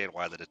didn't understand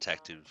why the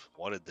detective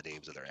wanted the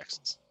names of their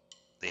exes.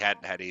 They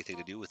hadn't had anything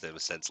to do with them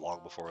since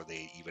long before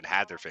they even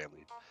had their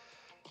family,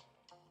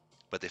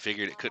 but they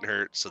figured it couldn't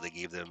hurt, so they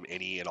gave them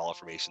any and all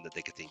information that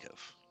they could think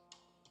of.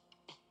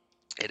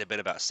 It had been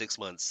about 6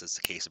 months since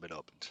the case had been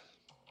opened.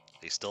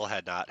 They still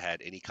had not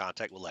had any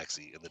contact with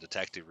Lexi, and the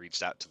detective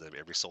reached out to them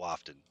every so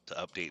often to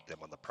update them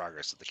on the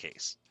progress of the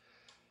case.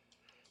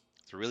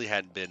 There really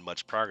hadn't been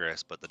much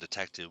progress, but the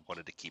detective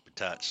wanted to keep in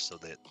touch so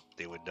that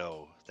they would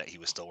know that he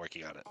was still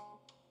working on it,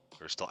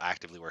 or still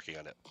actively working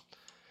on it.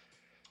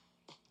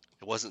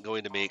 It wasn't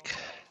going to make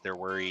their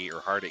worry or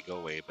heartache go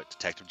away, but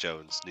Detective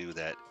Jones knew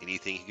that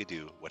anything he could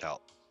do would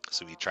help,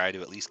 so he tried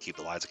to at least keep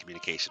the lines of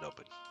communication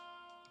open.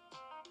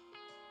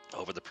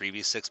 Over the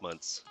previous 6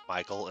 months,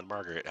 Michael and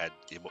Margaret had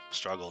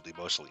struggled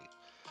emotionally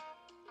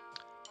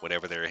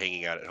whenever they were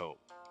hanging out at home.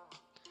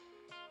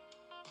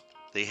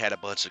 They had a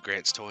bunch of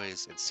Grant's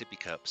toys and sippy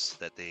cups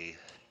that they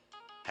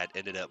had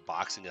ended up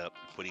boxing up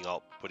and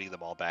putting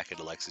them all back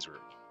into Lexi's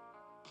room.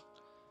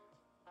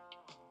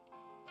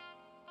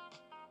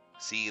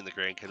 Seeing the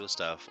grandkiddo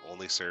stuff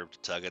only served to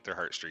tug at their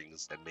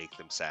heartstrings and make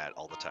them sad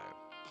all the time.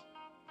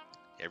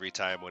 Every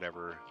time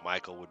whenever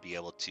Michael would be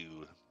able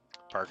to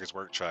park his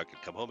work truck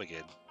and come home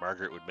again,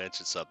 Margaret would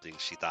mention something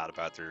she thought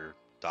about their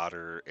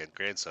daughter and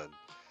grandson,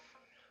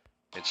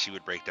 and she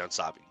would break down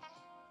sobbing.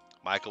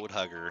 Michael would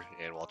hug her,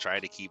 and while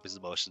trying to keep his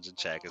emotions in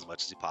check as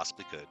much as he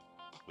possibly could,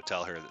 would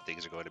tell her that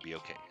things are going to be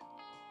okay.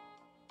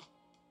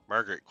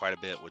 Margaret, quite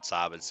a bit, would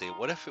sob and say,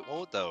 "What if it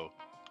won't, though?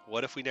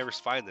 What if we never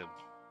find them?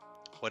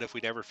 What if we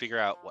never figure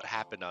out what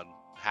happened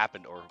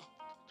or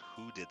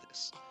who did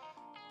this?"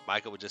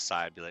 Michael would just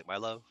sigh and be like, "My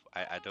love,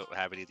 I don't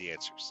have any of the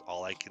answers.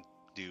 All we can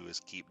do is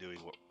keep doing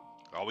what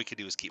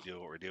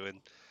we're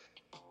doing.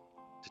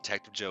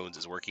 Detective Jones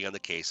is working on the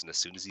case, and as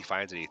soon as he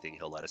finds anything,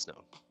 he'll let us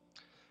know."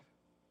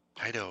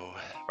 "I know,"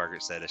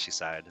 Margaret said as she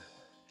sighed.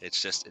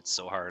 It's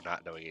so hard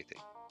not knowing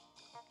anything."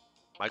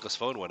 Michael's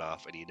phone went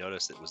off, and he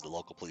noticed it was the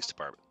local police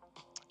department.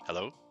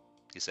 "Hello?"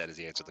 he said as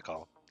he answered the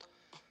call.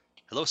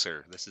 "Hello,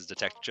 sir. This is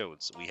Detective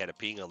Jones. We had a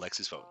ping on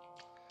Lexi's phone."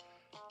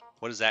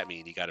 "What does that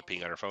mean? You got a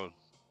ping on her phone?"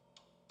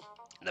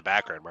 In the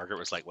background, Margaret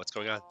was like, "What's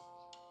going on?"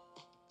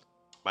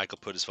 Michael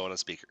put his phone on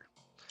speaker.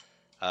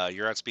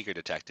 You're on speaker,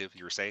 Detective.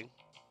 You were saying?"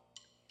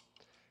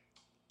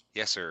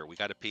 "Yes, sir. We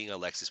got a ping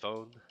on Lexi's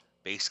phone.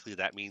 Basically,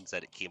 that means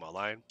that it came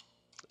online.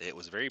 It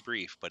was very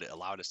brief, but it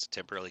allowed us to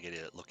temporarily get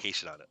a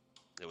location on it.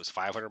 It was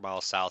 500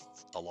 miles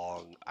south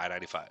along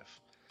I-95.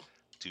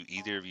 Do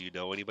either of you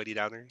know anybody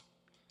down there?"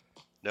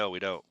 "No, we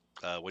don't.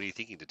 What are you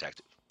thinking,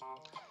 Detective?"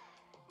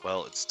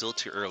 "Well, it's still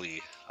too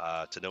early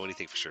to know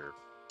anything for sure.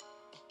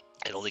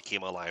 It only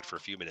came online for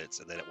a few minutes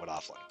and then it went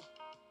offline.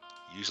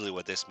 Usually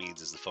what this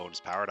means is the phone is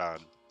powered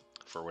on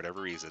for whatever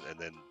reason and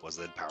then was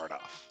powered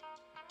off.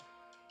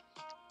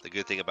 The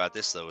good thing about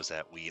this, though, is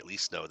that we at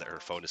least know that her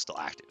phone is still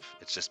active.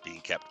 It's just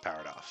being kept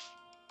powered off."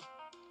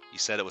 "You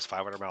said it was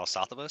 500 miles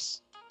south of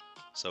us?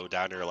 So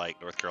down near, like,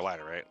 North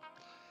Carolina, right?"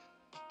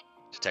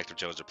 Detective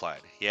Jones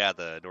replied, "Yeah,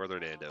 the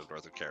northern end of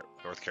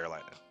North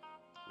Carolina.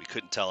 We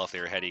couldn't tell if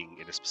they were heading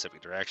in a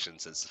specific direction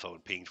since the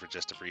phone pinged for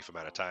just a brief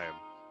amount of time.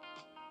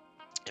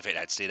 If it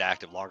had stayed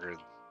active longer,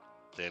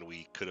 then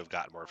we could have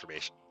gotten more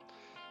information.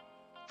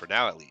 For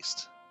now, at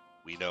least,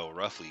 We know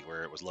roughly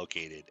where it was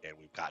located, and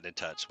we've gotten in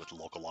touch with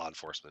local law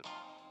enforcement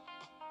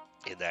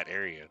in that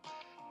area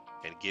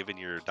and given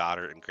your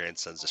daughter and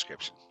grandson's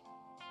description.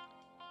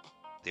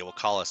 They will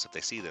call us if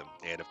they see them,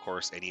 and of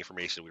course, any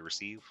information we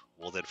receive,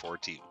 we'll then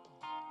forward to you.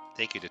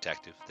 Thank you,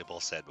 Detective, they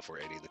both said before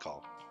ending the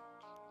call.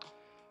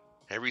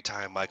 Every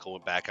time Michael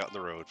went back out on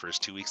the road for his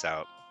 2 weeks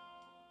out,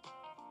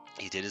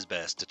 he did his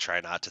best to try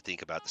not to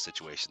think about the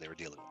situation they were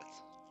dealing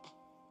with.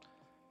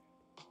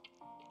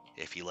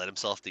 If he let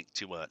himself think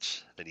too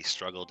much, then he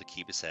struggled to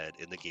keep his head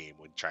in the game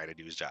when trying to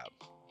do his job.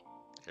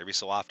 Every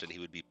so often, he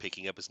would be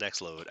picking up his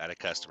next load at a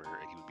customer,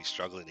 and he would be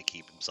struggling to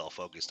keep himself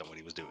focused on what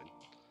he was doing.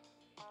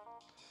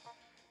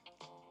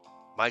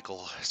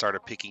 Michael started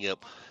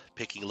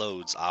picking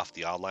loads off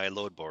the online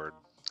load board,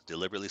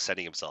 deliberately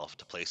sending himself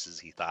to places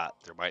he thought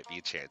there might be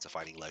a chance of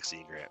finding Lexi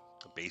and Grant,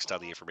 based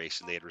on the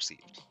information they had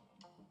received.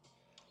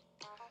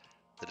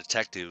 The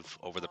detective,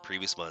 over the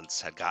previous months,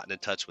 had gotten in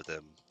touch with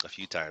him a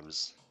few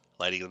times,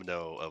 letting him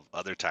know of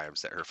other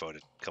times that her phone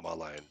had come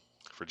online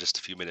for just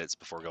a few minutes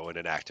before going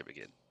inactive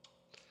again.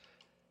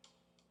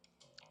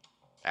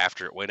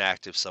 After it went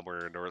active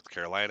somewhere in North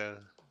Carolina,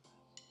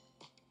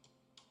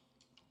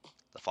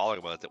 the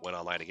following month it went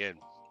online again,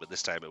 but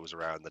this time it was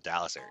around the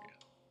Dallas area.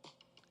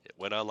 It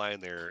went online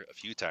there a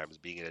few times,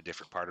 being in a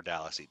different part of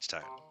Dallas each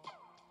time.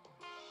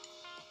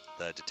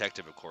 The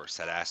detective, of course,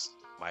 had asked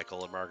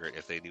Michael and Margaret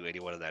if they knew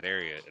anyone in that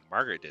area, and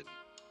Margaret didn't.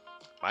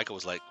 Michael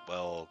was like,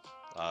 well,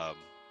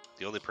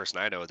 the only person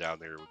I know down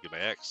there would be my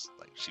ex.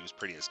 Like, she was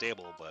pretty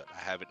unstable, but I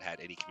haven't had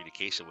any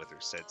communication with her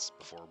since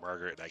before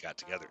Margaret and I got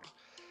together.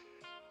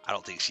 I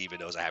don't think she even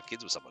knows I have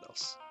kids with someone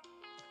else.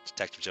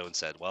 Detective Jones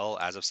said, well,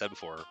 as I've said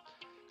before,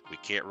 we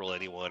can't rule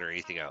anyone or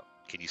anything out.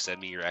 Can you send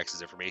me your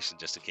ex's information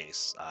just in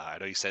case? I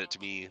know you sent it to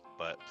me,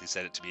 but please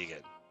send it to me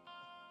again.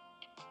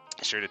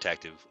 Sure,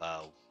 Detective.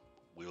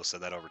 We will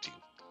send that over to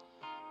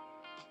you.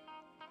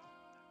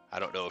 I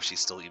don't know if she's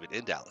still even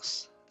in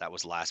Dallas. That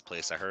was the last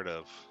place I heard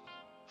of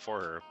for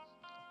her.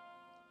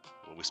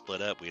 When we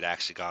split up, we'd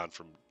actually gone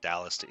from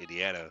Dallas to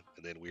Indiana,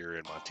 and then we were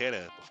in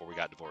Montana before we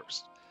got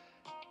divorced.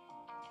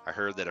 I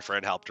heard that a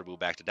friend helped her move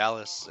back to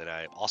Dallas, and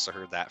I also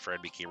heard that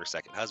friend became her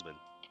second husband.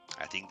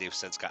 I think they've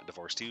since gotten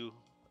divorced too.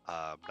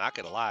 Not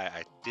gonna lie,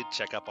 I did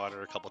check up on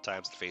her a couple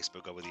times on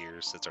Facebook over the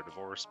years since our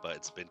divorce, but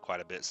it's been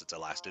quite a bit since I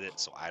last did it,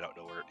 so I don't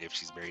know if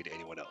she's married to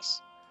anyone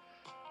else.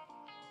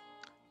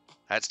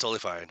 That's totally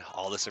fine.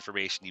 All this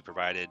information you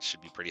provided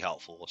should be pretty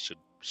helpful.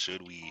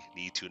 Should we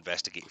need to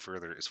investigate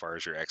further as far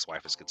as your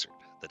ex-wife is concerned,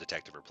 the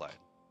detective replied.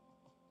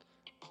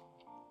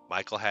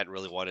 Michael hadn't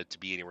really wanted to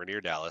be anywhere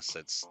near Dallas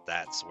since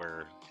that's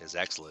where his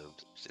ex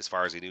lived. As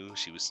far as he knew,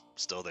 she was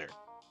still there.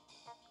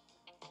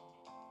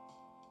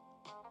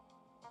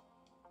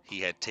 He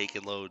had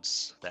taken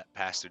loads that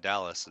passed through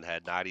Dallas and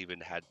had not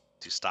even had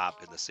to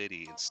stop in the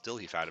city, and still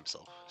he found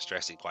himself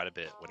stressing quite a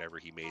bit whenever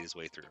he made his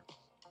way through.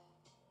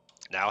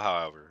 Now,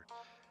 however,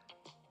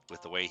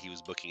 with the way he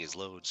was booking his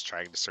loads,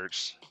 trying to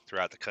search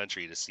throughout the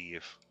country to see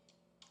if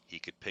he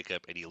could pick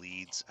up any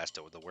leads as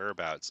to the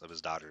whereabouts of his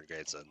daughter and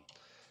grandson,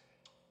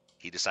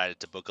 he decided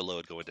to book a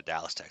load going to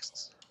Dallas,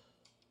 Texas.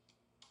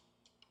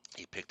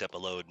 He picked up a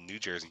load in New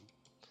Jersey,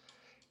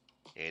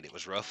 and it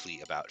was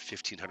roughly about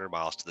 1,500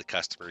 miles to the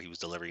customer he was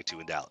delivering to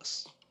in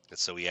Dallas. And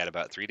so he had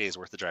about 3 days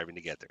worth of driving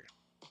to get there.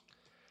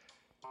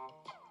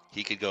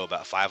 He could go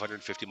about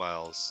 550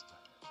 miles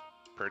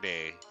per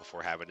day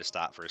before having to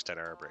stop for his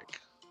 10-hour break.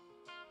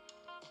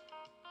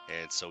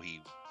 And so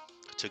he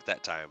took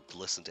that time to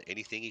listen to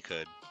anything he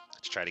could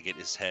to try to get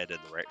his head in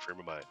the right frame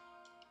of mind.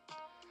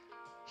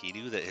 He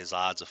knew that his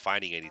odds of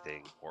finding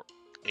anything or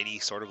any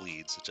sort of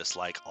leads, just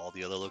like all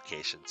the other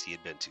locations he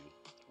had been to,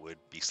 would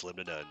be slim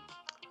to none.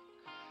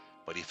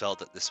 But he felt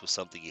that this was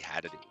something he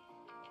had to do,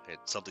 and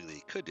something that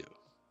he could do.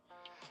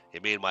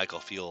 It made Michael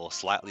feel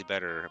slightly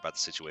better about the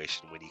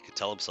situation when he could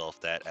tell himself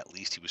that at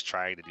least he was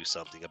trying to do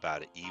something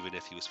about it, even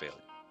if he was failing.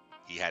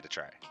 He had to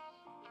try.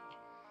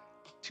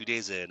 2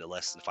 days in, and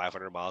less than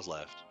 500 miles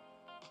left,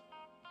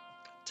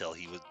 till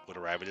he would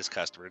arrive at his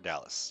customer in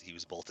Dallas. He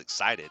was both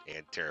excited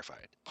and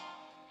terrified.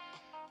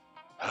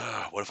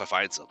 What if I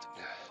find something?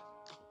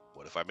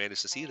 What if I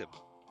manage to see them?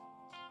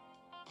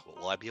 What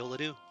will I be able to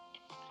do?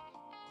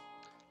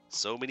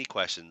 So many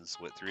questions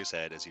went through his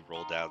head as he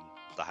rolled down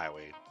the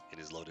highway in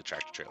his loaded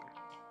tractor trailer.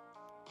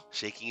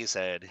 Shaking his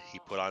head, he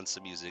put on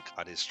some music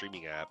on his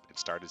streaming app and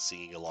started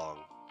singing along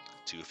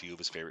to a few of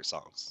his favorite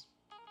songs.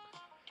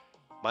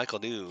 Michael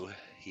knew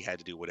he had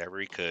to do whatever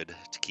he could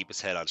to keep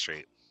his head on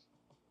straight.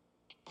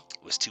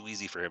 It was too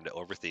easy for him to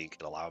overthink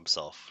and allow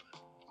himself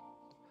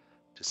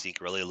to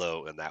sink really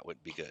low, and that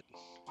wouldn't be good.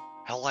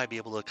 How will I be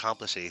able to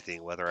accomplish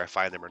anything whether I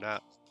find them or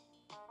not?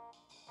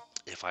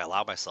 If I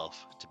allow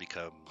myself to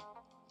become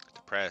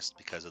depressed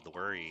because of the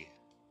worry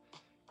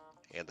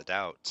and the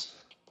doubt,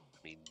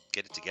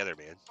 get it together,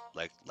 man.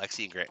 Like,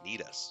 Lexi and Grant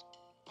need us.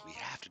 We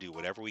have to do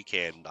whatever we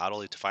can, not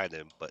only to find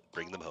them, but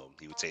bring them home,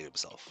 he would say to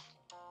himself.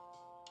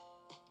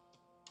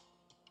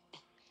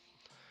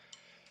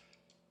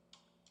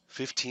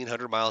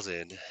 1,500 miles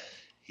in,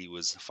 he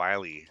was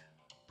finally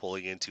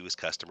pulling into his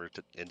customer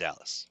in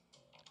Dallas.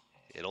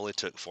 It only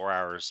took 4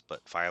 hours,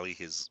 but finally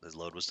his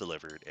load was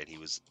delivered and he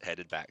was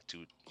headed back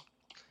to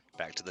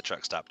the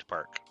truck stop to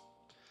park.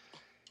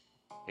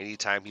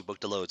 Anytime he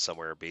booked a load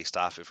somewhere based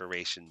off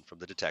information from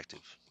the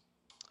detective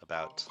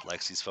about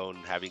Lexi's phone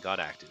having gone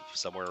active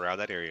somewhere around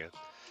that area,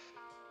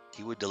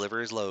 he would deliver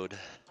his load,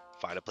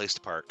 find a place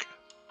to park,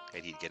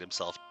 and he'd get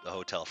himself a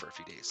hotel for a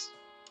few days.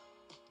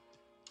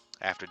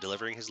 After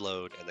delivering his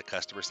load and the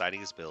customer signing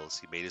his bills,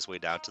 he made his way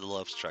down to the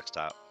Love's truck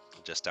stop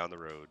just down the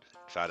road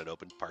and found an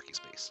open parking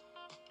space.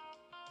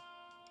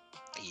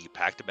 He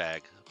packed a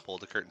bag,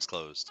 pulled the curtains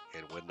closed,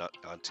 and went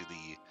onto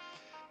the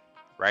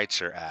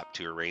rideshare app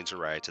to arrange a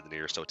ride to the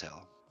nearest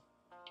hotel.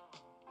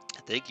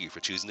 Thank you for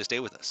choosing to stay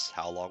with us.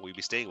 How long will you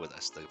be staying with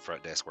us? The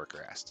front desk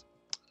worker asked.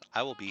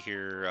 I will be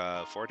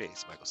here 4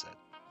 days, Michael said.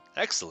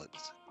 Excellent.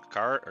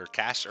 Card or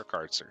cash or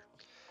card, sir?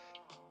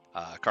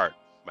 Card,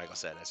 Michael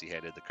said as he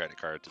handed the credit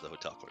card to the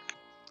hotel clerk.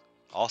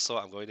 Also,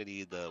 I'm going to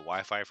need the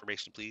Wi-Fi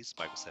information, please,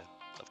 Michael said.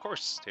 Of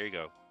course, here you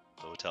go,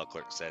 the hotel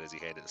clerk said as he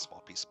handed a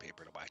small piece of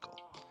paper to Michael.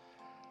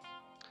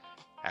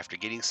 After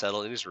getting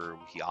settled in his room,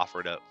 he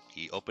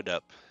opened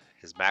up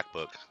his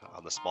MacBook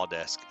on the small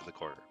desk in the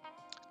corner,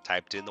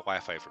 typed in the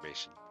Wi-Fi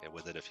information, and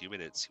within a few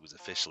minutes, he was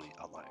officially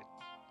online.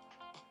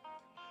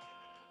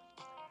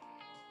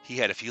 He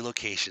had a few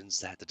locations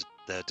that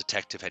the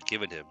detective had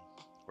given him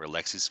where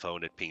Lexi's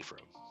phone had pinged from.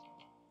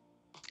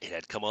 It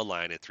had come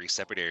online in 3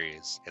 separate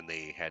areas, and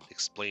they had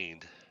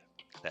explained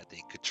that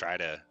they could try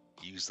to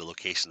use the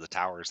location of the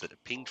towers that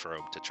it pinged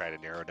from to try to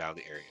narrow down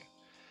the area.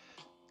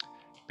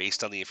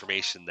 Based on the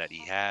information that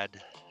he had,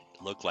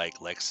 it looked like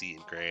Lexi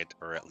and Grant,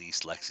 or at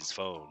least Lexi's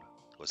phone,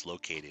 was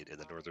located in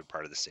the northern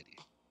part of the city.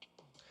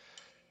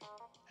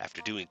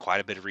 After doing quite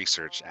a bit of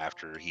research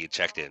after he had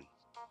checked in,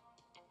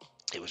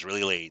 it was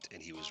really late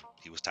and he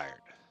was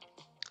tired,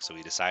 so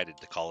he decided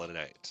to call it a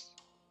night.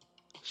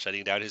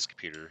 Shutting down his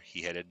computer,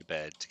 he headed to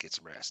bed to get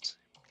some rest.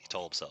 He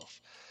told himself,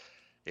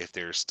 if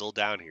they're still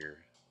down here,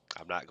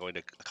 I'm not going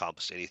to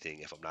accomplish anything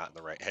if I'm not in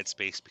the right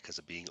headspace because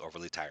of being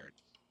overly tired.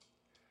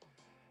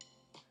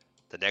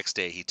 The next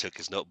day, he took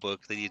his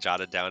notebook that he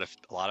jotted down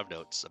a lot of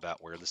notes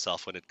about where the cell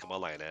phone had come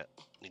online at,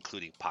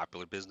 including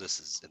popular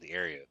businesses in the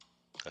area,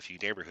 a few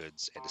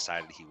neighborhoods, and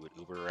decided he would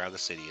Uber around the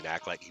city and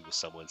act like he was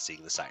someone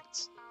seeing the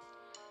sights.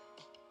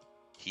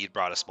 He had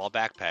brought a small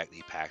backpack that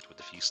he packed with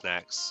a few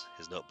snacks,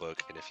 his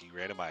notebook, and a few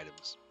random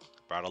items,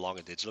 brought along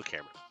a digital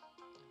camera.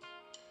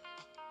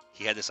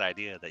 He had this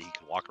idea that he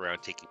could walk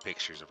around taking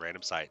pictures of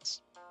random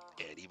sights,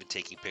 and even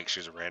taking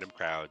pictures of random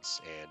crowds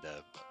and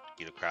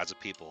crowds of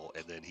people,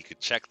 and then he could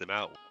check them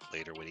out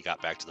later when he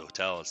got back to the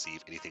hotel and see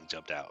if anything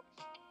jumped out.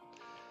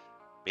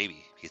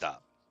 Maybe, he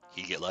thought,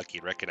 he'd get lucky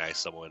and recognize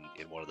someone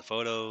in one of the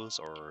photos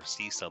or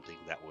see something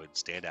that would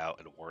stand out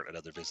and warrant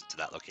another visit to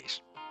that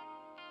location.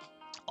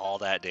 All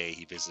that day,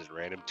 he visited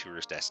random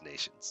tourist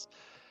destinations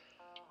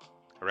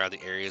around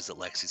the areas that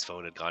Lexi's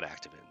phone had gone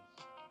active in.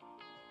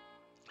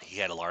 He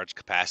had a large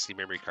capacity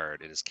memory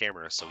card in his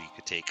camera so he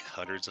could take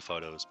hundreds of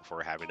photos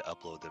before having to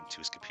upload them to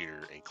his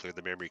computer and clear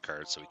the memory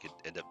card so he could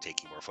end up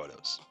taking more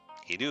photos.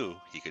 He knew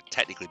he could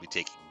technically be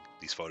taking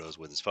these photos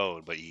with his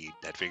phone, but he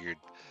had figured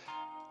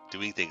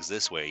doing things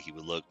this way he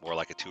would look more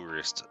like a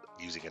tourist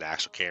using an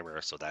actual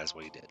camera, so that is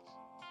what he did.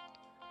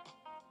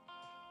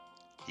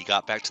 He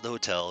got back to the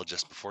hotel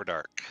just before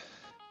dark.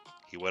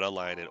 He went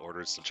online and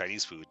ordered some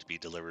Chinese food to be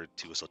delivered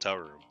to his hotel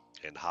room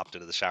and hopped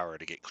into the shower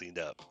to get cleaned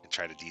up and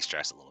try to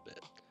de-stress a little bit.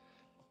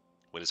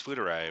 When his food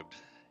arrived,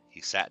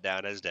 he sat down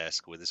at his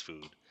desk with his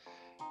food,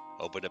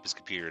 opened up his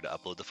computer to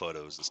upload the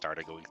photos, and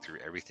started going through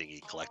everything he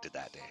collected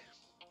that day.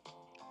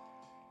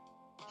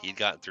 He'd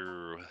gotten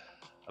through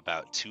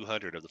about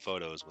 200 of the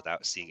photos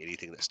without seeing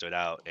anything that stood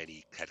out, and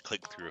he had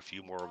clicked through a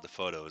few more of the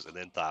photos and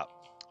then thought,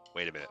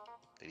 wait a minute.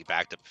 And he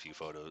backed up to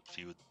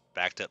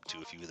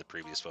a few of the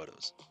previous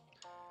photos.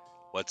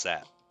 What's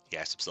that? He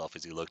asked himself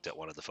as he looked at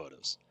one of the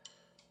photos.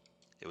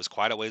 It was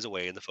quite a ways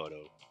away in the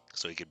photo,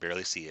 so he could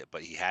barely see it,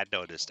 but he had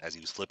noticed as he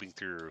was flipping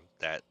through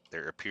that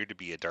there appeared to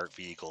be a dark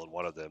vehicle in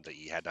one of them that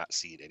he had not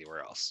seen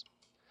anywhere else.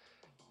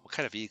 What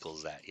kind of vehicle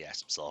is that? He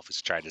asked himself as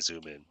he tried to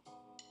zoom in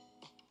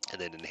and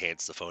then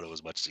enhance the photo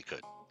as much as he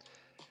could.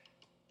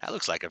 That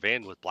looks like a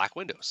van with black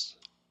windows.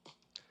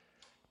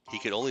 He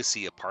could only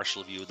see a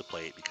partial view of the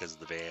plate because of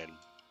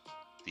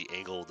the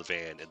angle of the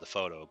van in the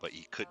photo, but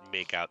he couldn't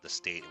make out the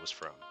state it was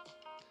from.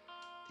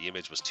 The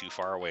image was too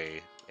far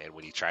away, and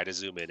when he tried to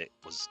zoom in, it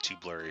was too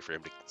blurry for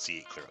him to see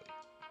it clearly.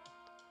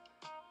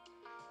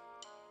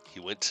 He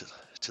went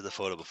to the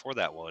photo before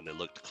that one and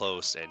looked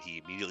close, and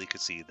he immediately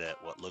could see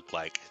that what looked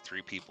like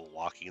 3 people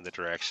walking in the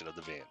direction of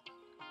the van.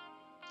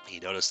 He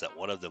noticed that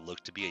one of them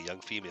looked to be a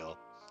young female,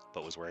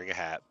 but was wearing a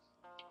hat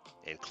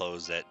and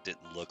clothes that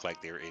didn't look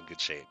like they were in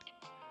good shape.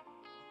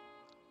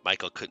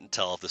 Michael couldn't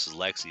tell if this was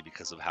Lexi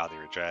because of how they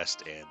were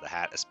dressed, and the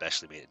hat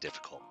especially made it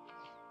difficult.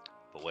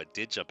 But what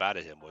did jump out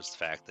at him was the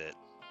fact that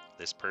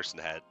this person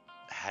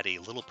had a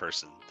little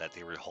person that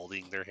they were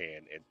holding their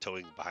hand and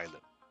towing behind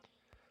them.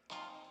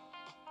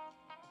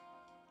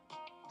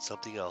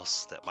 Something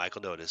else that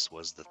Michael noticed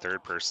was the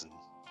third person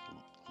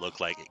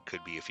looked like it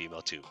could be a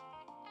female too.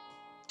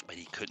 but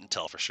he couldn't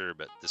tell for sure,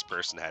 but this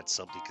person had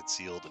something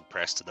concealed and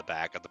pressed to the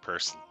back of the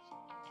person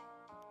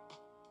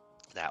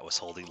that was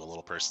holding the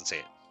little person's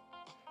hand.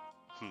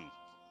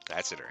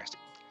 That's interesting.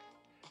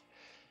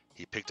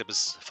 He picked up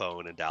his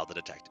phone and dialed the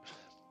detective.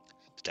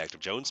 Detective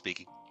Jones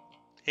speaking.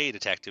 Hey,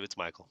 detective, it's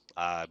Michael.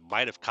 I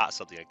might have caught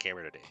something on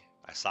camera today.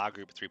 I saw a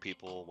group of 3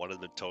 people, one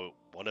of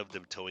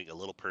them towing a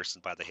little person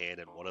by the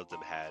hand, and one of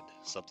them had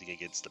something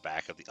against the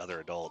back of the other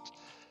adult.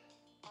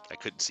 I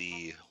couldn't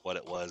see what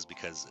it was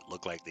because it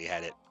looked like they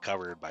had it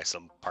covered by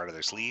some part of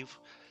their sleeve.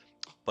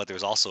 But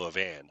there's also a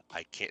van.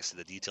 I can't see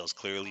the details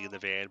clearly in the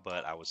van,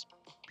 but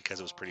because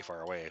it was pretty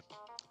far away.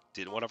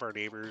 Did one of our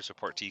neighbors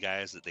report to you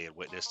guys that they had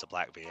witnessed a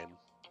black van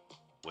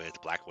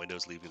with black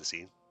windows leaving the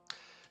scene?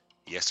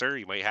 Yes, sir.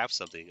 You might have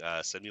something.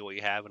 Send me what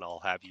you have, and I'll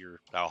have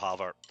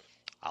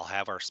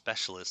our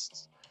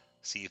specialists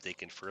see if they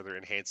can further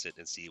enhance it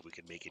and see if we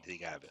can make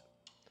anything out of it.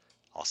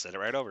 I'll send it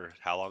right over.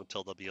 How long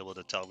till they'll be able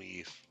to tell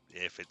me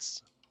if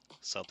it's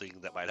something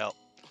that might help?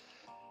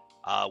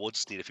 We'll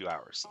just need a few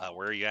hours.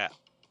 Where are you at?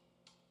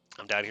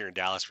 I'm down here in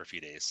Dallas for a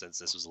few days since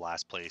this was the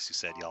last place you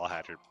said y'all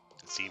had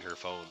seen her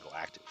phone go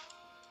active.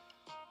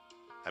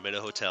 I'm in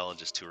a hotel and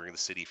just touring the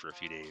city for a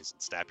few days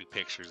and snapping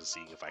pictures and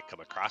seeing if I come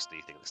across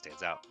anything that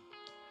stands out.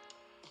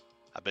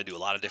 I've been to a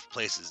lot of different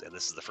places, and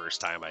this is the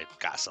first time I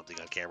got something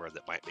on camera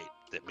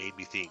that made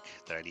me think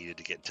that I needed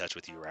to get in touch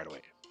with you right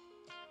away.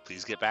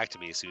 Please get back to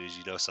me as soon as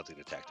you know something,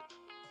 detective.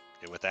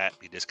 And with that,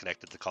 he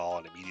disconnected the call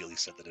and immediately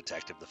sent the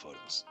detective the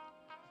photos.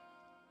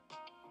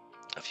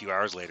 A few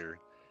hours later,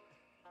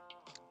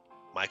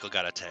 Michael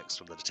got a text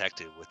from the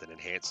detective with an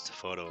enhanced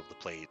photo of the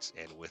plate,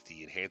 and with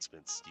the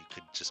enhancements, you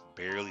could just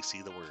barely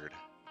see the word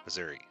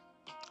Missouri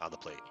on the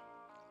plate.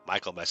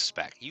 Michael messaged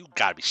back, "You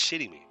gotta be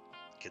shitting me.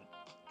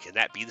 Can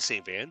that be the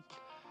same van?"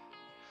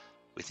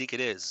 "We think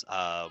it is.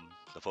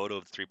 The photo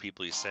of the 3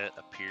 people you sent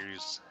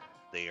appears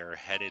they are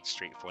headed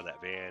straight for that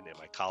van, and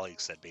my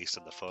colleagues said based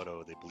on the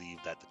photo, they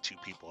believe that the 2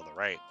 people on the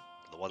right,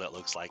 the one that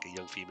looks like a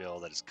young female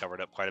that is covered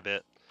up quite a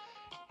bit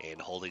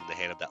and holding the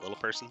hand of that little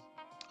person,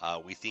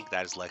 we think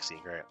that is Lexi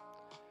and Grant.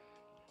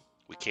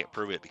 We can't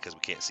prove it because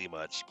we can't see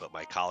much, but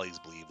my colleagues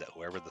believe that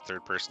whoever the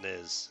 3rd person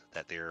is,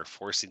 that they are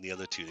forcing the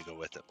other 2 to go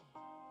with them.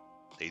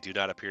 They do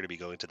not appear to be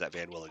going to that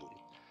van willingly.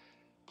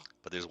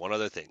 But there's one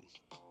other thing.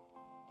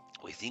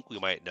 We think we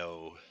might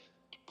know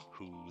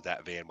who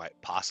that van might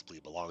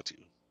possibly belong to.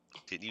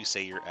 Didn't you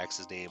say your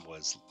ex's name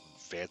was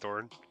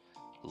Vanthorn?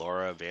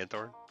 Laura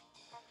Vanthorn?"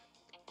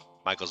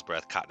 Michael's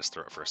breath caught in his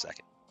throat for a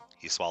second.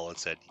 He swallowed and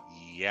said,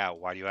 "Yeah,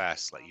 why do you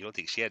ask? Like, you don't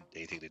think she had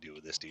anything to do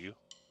with this, do you?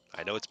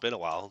 I know it's been a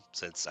while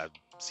since I've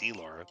seen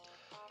Laura.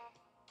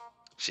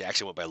 She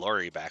actually went by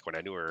Lori back when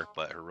I knew her,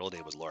 but her real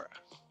name was Laura."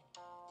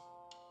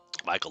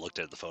 Michael looked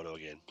at the photo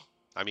again.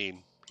 "I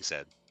mean," he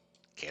said,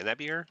 "can that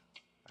be her?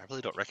 I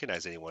really don't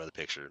recognize anyone in the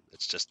picture. It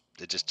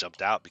just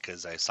jumped out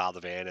because I saw the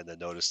van and then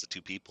noticed the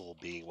 2 people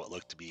being what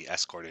looked to be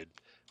escorted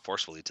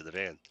forcefully to the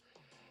van."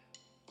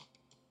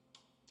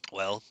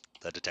 "Well,"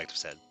 the detective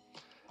said,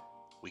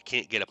 "we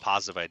can't get a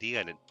positive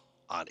idea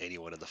on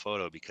anyone in the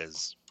photo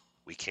because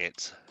we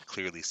can't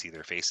clearly see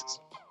their faces.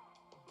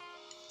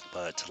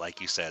 But like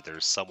you said,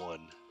 there's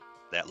someone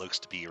that looks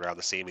to be around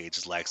the same age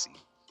as Lexi,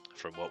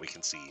 from what we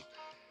can see.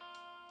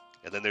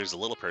 And then there's a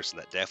little person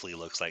that definitely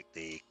looks like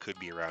they could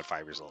be around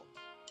 5 years old.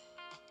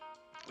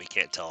 We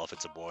can't tell if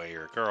it's a boy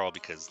or a girl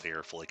because they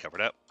are fully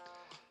covered up.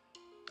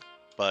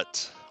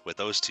 But with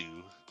those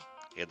 2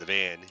 in the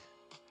van,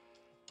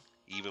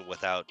 even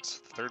without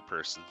the 3rd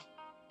person,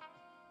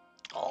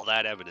 all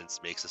that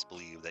evidence makes us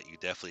believe that you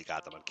definitely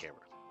got them on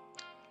camera.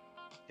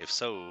 If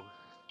so,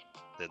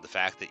 then the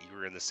fact that you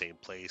were in the same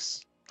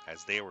place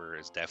as they were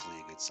is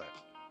definitely a good sign."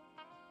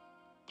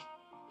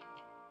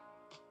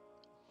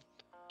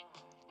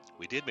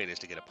 We did manage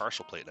to get a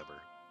partial plate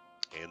number,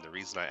 and the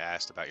reason I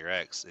asked about your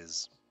ex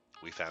is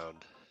we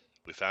found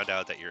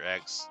out that your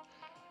ex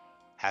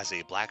has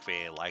a black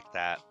van like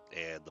that,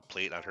 and the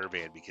plate on her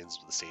van begins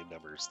with the same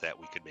numbers that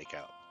we could make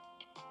out.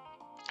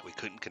 We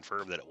couldn't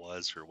confirm that it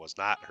was or was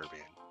not her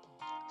van,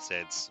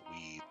 since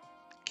we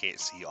can't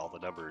see all the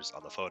numbers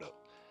on the photo.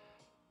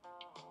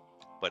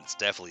 But it's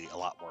definitely a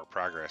lot more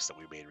progress that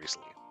we made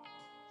recently.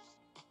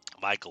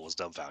 Michael was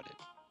dumbfounded.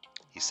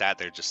 He sat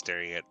there just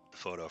staring at the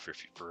photo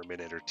for a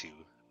minute or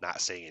 2,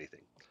 not saying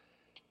anything.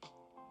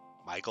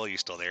 "Michael, are you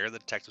still there?" the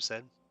detective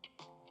said.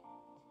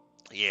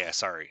 "Yeah,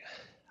 sorry.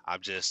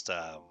 I'm just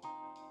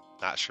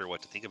not sure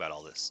what to think about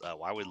all this.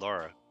 Why would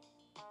Laura,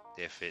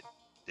 if it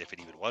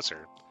even was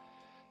her,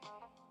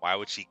 why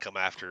would she come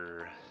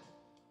after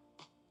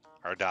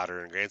our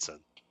daughter and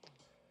grandson?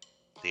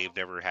 They've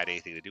never had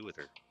anything to do with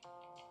her.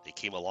 They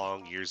came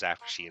along years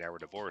after she and I were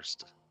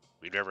divorced.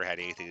 We've never had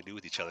anything to do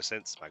with each other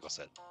since," Michael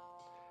said.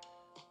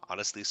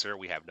 "Honestly, sir,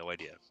 we have no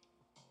idea.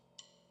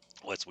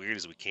 What's weird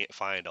is we can't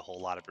find a whole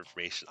lot of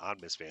information on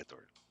Miss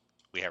Vanthorn.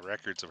 We have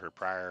records of her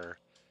prior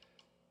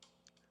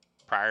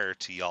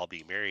to y'all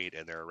being married,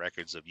 and there are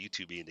records of you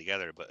 2 being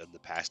together, but in the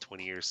past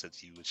 20 years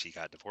since you and she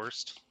got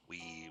divorced,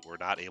 we were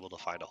not able to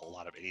find a whole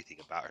lot of anything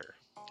about her.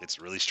 It's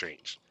really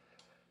strange."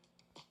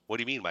 "What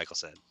do you mean?" Michael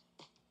said.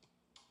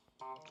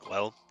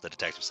 Well, the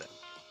detective said,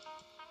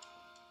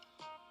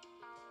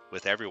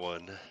 with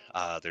everyone,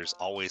 there's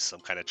always some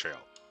kind of trail,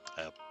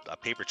 a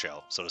paper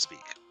trail, so to speak.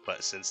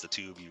 But since the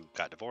two of you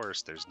got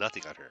divorced, there's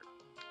nothing on her.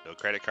 No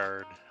credit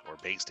card or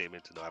bank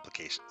statement and no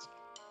applications.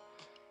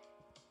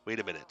 Wait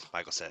a minute,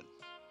 Michael said.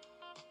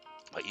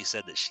 But you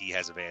said that she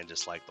has a van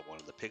just like the one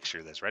in the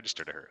picture that's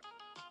registered to her.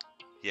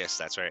 Yes,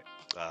 that's right.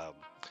 Um,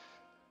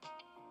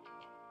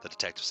 the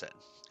detective said.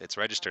 It's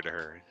registered to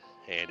her,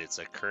 and it's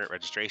a current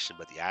registration,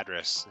 but the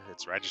address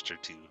it's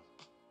registered to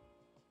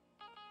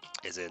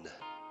is in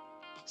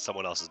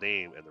someone else's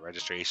name, and the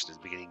registration has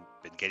been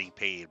getting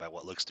paid by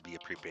what looks to be a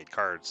prepaid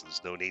card, so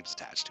there's no names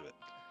attached to it.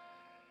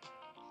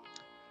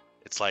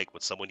 It's like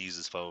when someone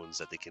uses phones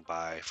that they can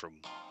buy from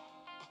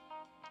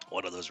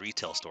one of those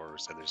retail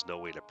stores, and there's no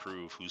way to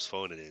prove whose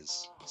phone it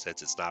is,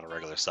 since it's not a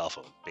regular cell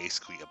phone,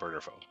 basically a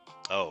burner phone.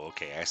 Oh,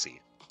 okay, I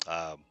see.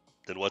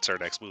 Then what's our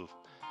next move?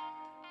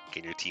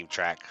 Can your team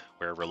track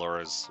wherever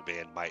Laura's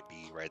van might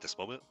be right this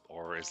moment,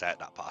 or is that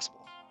not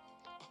possible?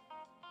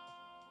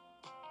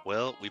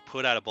 Well, we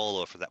put out a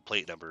bolo for that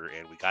plate number,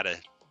 and we got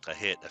a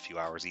hit a few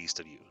hours east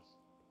of you.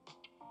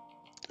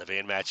 The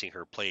van matching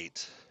her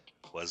plate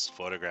was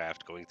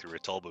photographed going through a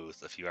toll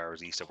booth a few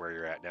hours east of where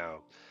you're at now.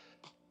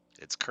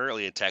 It's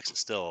currently in Texas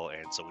still,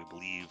 and so we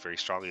believe very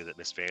strongly that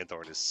Miss Van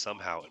Thorn is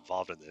somehow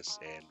involved in this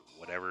and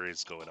whatever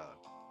is going on.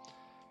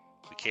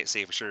 We can't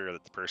say for sure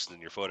that the person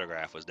in your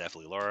photograph was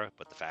definitely Laura,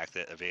 but the fact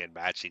that a van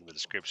matching the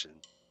description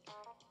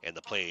and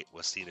the plate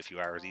was seen a few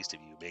hours east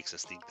of you makes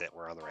us think that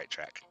we're on the right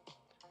track.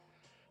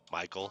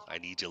 Michael, I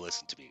need you to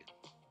listen to me.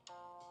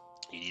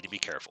 You need to be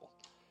careful.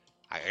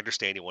 I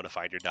understand you want to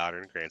find your daughter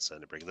and grandson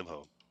and bring them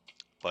home,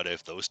 but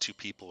if those two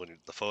people in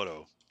the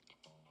photo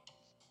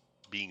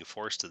being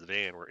forced to the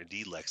van were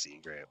indeed Lexi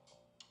and Grant,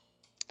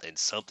 then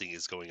something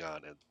is going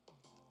on and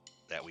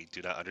that we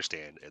do not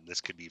understand, and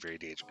this could be very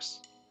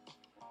dangerous.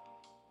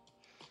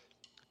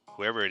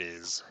 Whoever it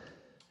is,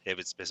 if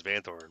it's Miss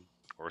Van Thorn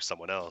or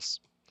someone else,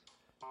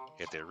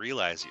 if they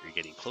realize that you're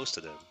getting close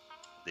to them,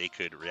 they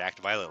could react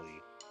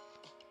violently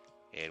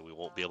and we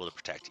won't be able to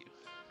protect you.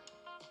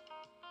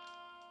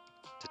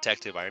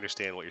 Detective, I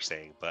understand what you're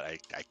saying, but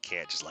I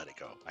can't just let it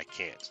go. I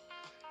can't.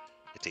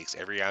 It takes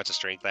every ounce of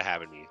strength I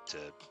have in me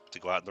to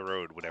go out on the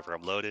road whenever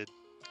I'm loaded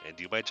and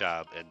do my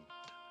job and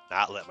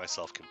not let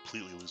myself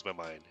completely lose my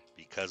mind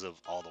because of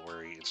all the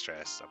worry and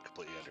stress I'm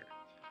completely under.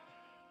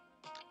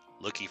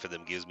 Looking for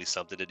them gives me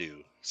something to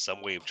do,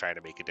 some way of trying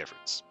to make a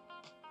difference.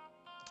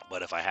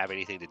 But if I have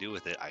anything to do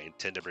with it, I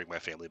intend to bring my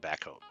family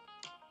back home.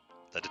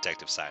 The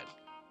detective sighed.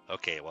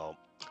 Okay, well,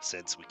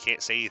 since we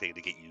can't say anything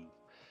to get you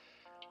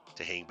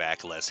to hang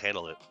back and let us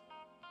handle it,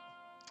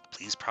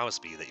 please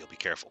promise me that you'll be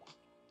careful.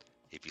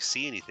 If you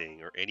see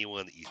anything or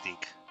anyone that you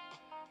think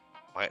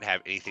might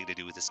have anything to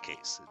do with this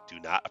case, do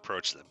not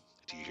approach them.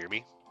 Do you hear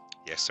me?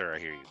 Yes, sir, I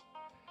hear you.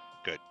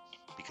 Good.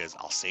 Because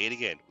I'll say it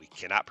again, we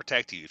cannot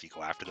protect you if you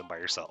go after them by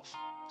yourself.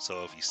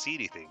 So if you see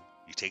anything,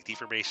 you take the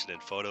information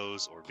and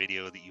photos or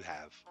video that you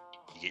have,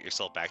 you get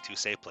yourself back to a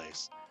safe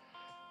place,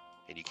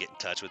 and you get in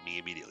touch with me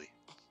immediately.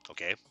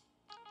 Okay?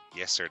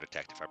 Yes, sir,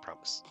 detective, I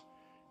promise.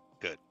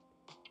 Good.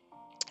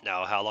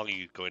 Now, how long are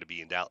you going to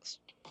be in Dallas?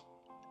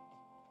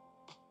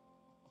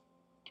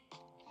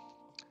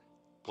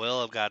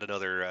 Well, I've got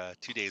another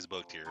 2 days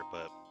booked here,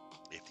 but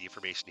if the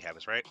information you have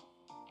is right,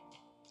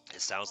 it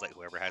sounds like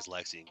whoever has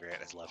Lexi and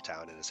Grant has left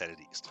town and is headed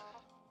east.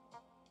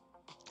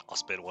 I'll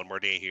spend one more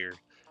day here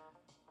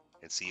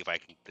and see if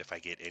I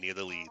get any of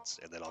the leads,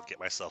 and then I'll get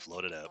myself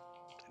loaded up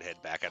and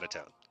head back out of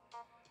town.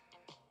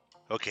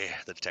 Okay,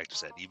 the detective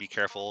said. You be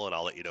careful, and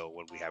I'll let you know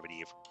when we have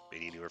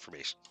any new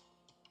information.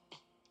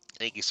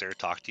 Thank you, sir.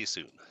 Talk to you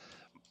soon,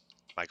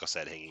 Michael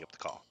said, hanging up the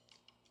call.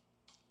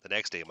 The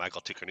next day,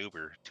 Michael took an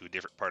Uber to a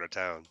different part of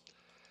town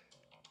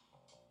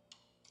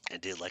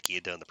and did like he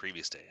had done the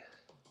previous day.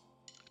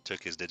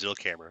 Took his digital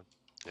camera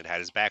and had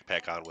his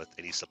backpack on with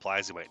any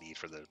supplies he might need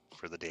for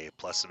the day,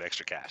 plus some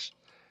extra cash.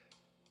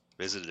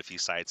 Visited a few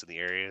sites in the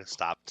area,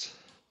 stopped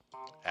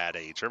at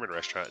a German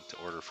restaurant to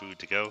order food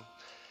to go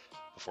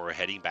before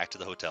heading back to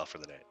the hotel for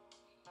the night.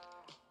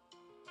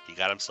 He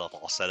got himself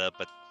all set up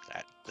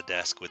at the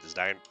desk with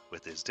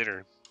his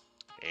dinner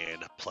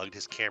and plugged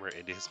his camera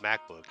into his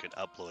MacBook and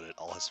uploaded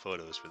all his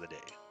photos for the day.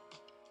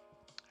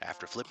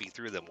 After flipping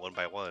through them one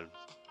by one,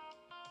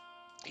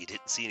 he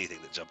didn't see anything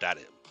that jumped out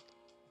at him.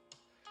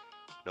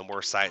 No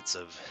more sights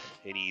of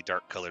any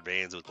dark-colored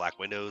vans with black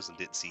windows, and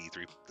didn't see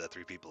the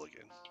three people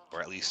again.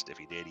 Or at least if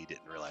he did, he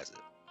didn't realize it.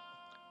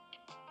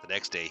 The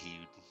next day,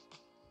 he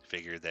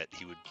figured that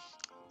he would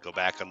go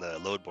back on the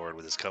load board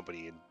with his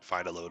company and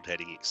find a load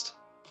heading east.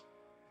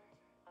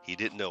 He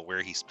didn't know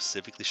where he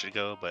specifically should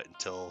go, but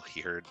until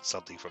he heard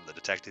something from the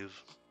detective,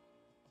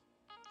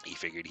 he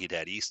figured he'd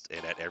head east,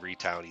 and at every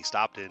town he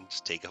stopped in,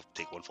 just take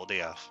one full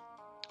day off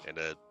and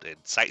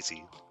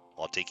sightsee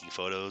while taking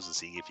photos and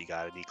seeing if he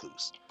got any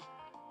clues.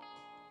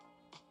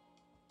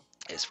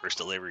 His first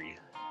delivery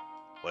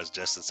was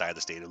just inside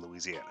the state of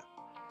Louisiana.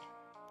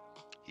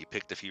 He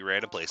picked a few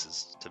random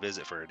places to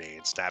visit for a day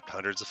and snapped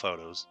hundreds of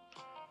photos,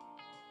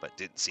 but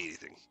didn't see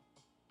anything.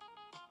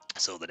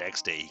 So the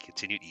next day, he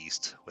continued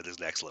east with his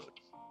next load.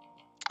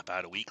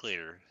 About a week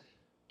later,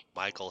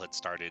 Michael had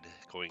started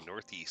going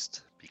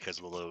northeast because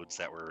of the loads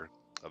that were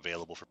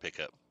available for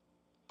pickup.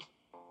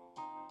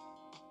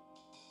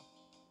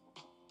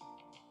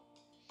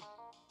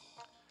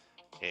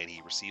 And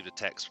he received a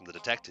text from the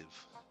detective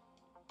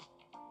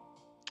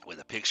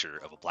with a picture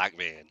of a black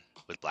van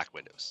with black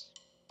windows.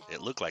 It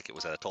looked like it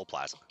was at a toll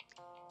plaza.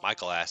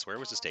 Michael asked, where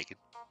was this taken?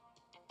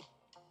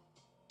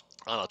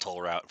 On a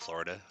toll route in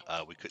Florida.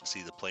 We couldn't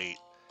see the plate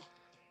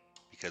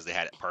because they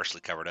had it partially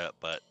covered up,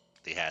 but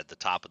they had the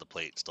top of the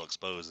plate still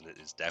exposed, and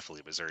it is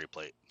definitely a Missouri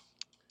plate.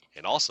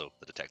 And also,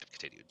 the detective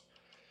continued,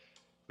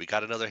 we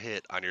got another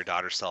hit on your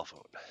daughter's cell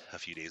phone a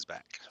few days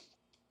back.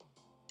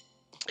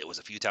 It was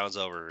a few towns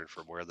over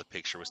from where the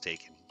picture was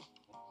taken,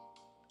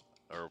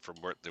 or from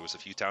where there was a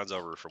few towns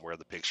over from where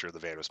the picture of the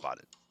van was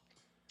spotted.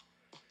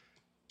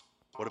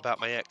 What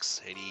about my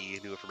ex? Any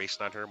new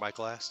information on her?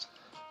 Michael asked.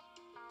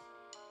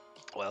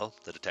 Well,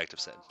 the detective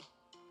said,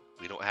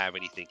 we don't have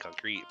anything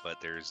concrete, but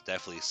there's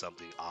definitely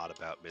something odd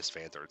about Miss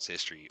Van Thorn's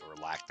history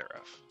or lack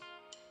thereof.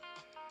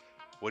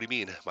 What do you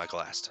mean?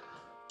 Michael asked.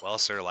 Well,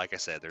 sir, like I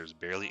said, there's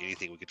barely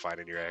anything we could find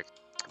in your ex,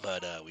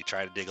 but we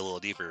tried to dig a little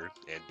deeper,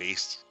 and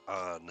based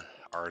on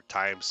our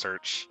time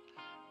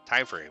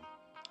frame,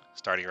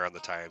 starting around the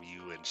time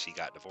you and she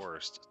got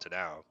divorced to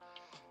now,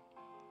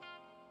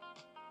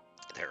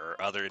 there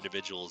are other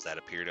individuals that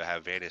appear to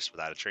have vanished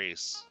without a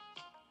trace,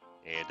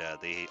 and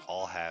they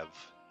all have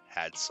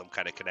had some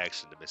kind of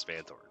connection to Miss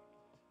Van Thorn.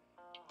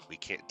 We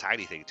can't tie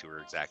anything to her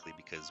exactly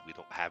because we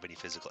don't have any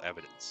physical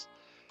evidence.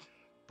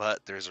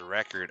 But there's a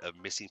record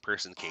of missing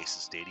person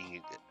cases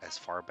dating as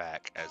far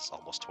back as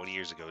almost 20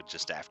 years ago,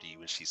 just after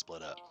you and she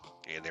split up.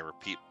 And there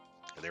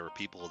were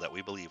people that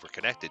we believe were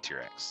connected to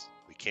your ex.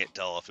 We can't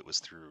tell if it was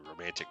through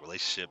romantic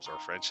relationships or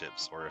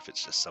friendships, or if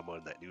it's just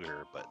someone that knew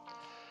her, but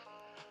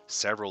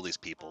several of these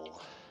people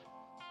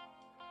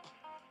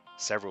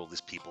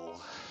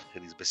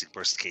in these missing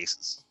person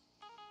cases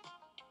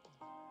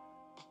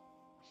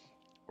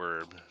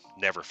were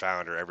never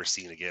found or ever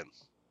seen again.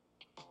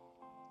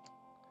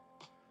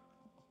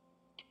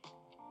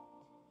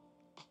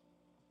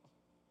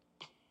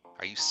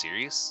 Are you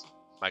serious?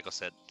 Michael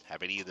said.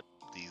 Have any of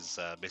these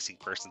missing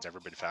persons ever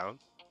been found?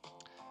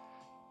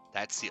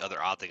 That's the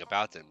other odd thing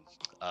about them.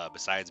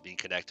 Besides being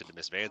connected to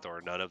Miss Van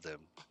Thorn, none of them,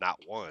 not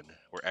one,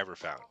 were ever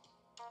found.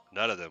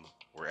 None of them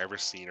were ever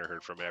seen or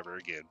heard from ever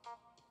again.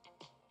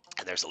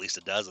 And there's at least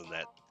a dozen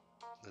that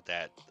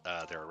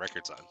there are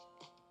records on.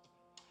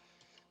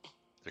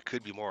 There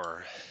could be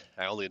more.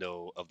 I only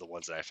know of the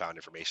ones that I found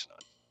information on.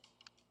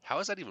 How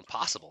is that even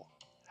possible?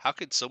 How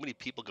could so many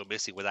people go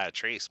missing without a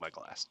trace?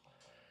 Michael asked.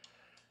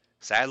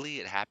 Sadly,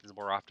 it happens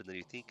more often than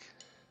you think,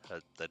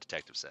 the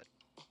detective said.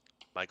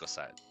 Michael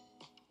sighed.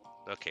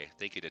 Okay,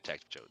 thank you,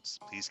 Detective Jones.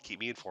 Please keep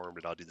me informed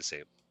and I'll do the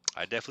same.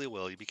 I definitely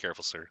will. You be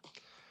careful, sir.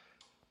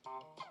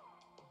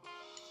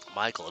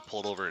 Michael had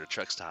pulled over at a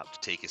truck stop to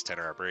take his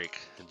 10-hour break,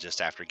 and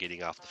just after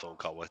getting off the phone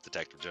call with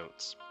Detective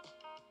Jones.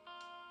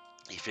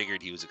 He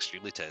figured he was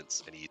extremely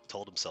tense, and he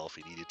told himself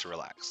he needed to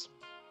relax.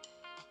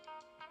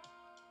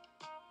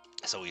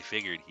 So he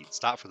figured he'd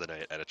stop for the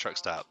night at a truck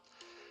stop,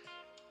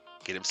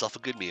 get himself a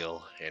good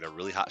meal and a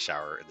really hot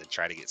shower, and then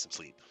try to get some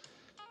sleep.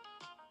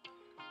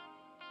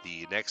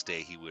 The next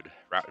day, he would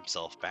route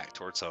himself back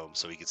towards home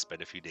so he could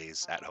spend a few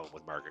days at home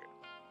with Margaret.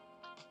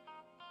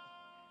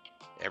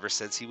 Ever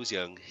since he was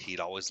young, he'd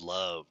always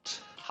loved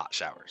hot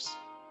showers,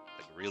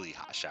 like really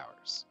hot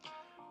showers.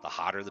 The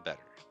hotter, the better.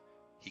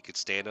 He could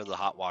stand under the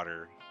hot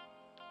water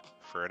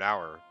for an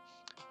hour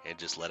and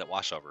just let it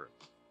wash over him.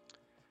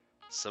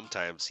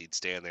 Sometimes he'd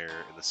stand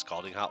there in the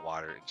scalding hot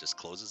water and just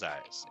close his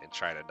eyes and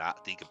try to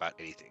not think about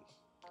anything.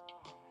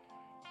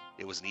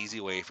 It was an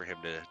easy way for him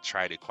to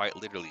try to quite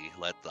literally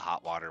let the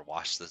hot water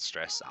wash the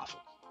stress off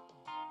him.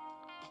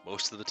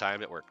 Most of the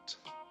time it worked.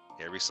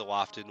 Every so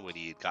often when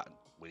he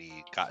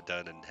got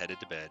done and headed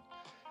to bed,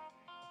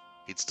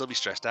 he'd still be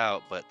stressed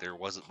out, but there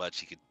wasn't much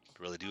he could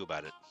really do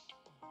about it.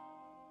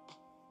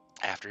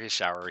 After his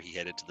shower, he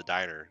headed to the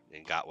diner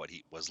and got what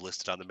he was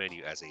listed on the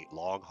menu as a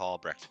long haul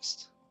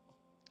breakfast.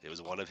 It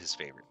was one of his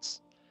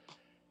favorites.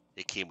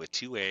 It came with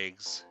 2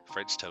 eggs,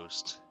 French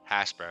toast,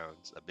 hash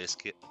browns, a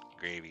biscuit,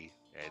 gravy,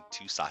 and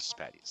 2 sausage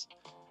patties.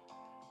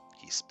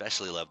 He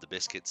especially loved the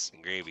biscuits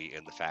and gravy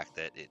and the fact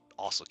that it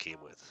also came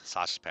with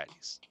sausage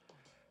patties,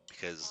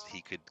 because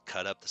he could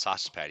cut up the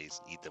sausage patties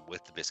and eat them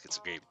with the biscuits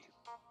and gravy.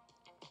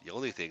 The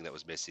only thing that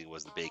was missing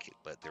was the bacon,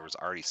 but there was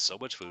already so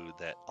much food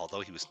that although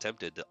he was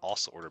tempted to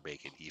also order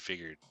bacon, he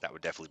figured that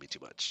would definitely be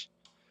too much.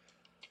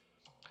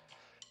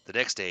 The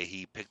next day,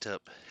 he picked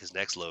up his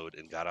next load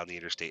and got on the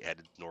interstate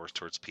headed north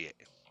towards PA.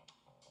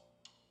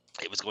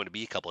 It was going to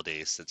be a couple of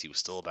days since he was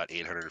still about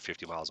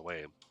 850 miles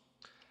away.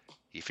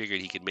 He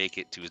figured he could make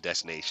it to his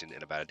destination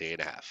in about a day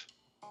and a half.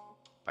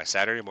 By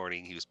Saturday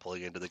morning, he was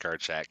pulling into the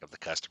guard shack of the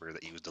customer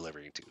that he was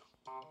delivering to.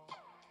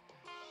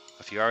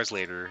 A few hours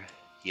later,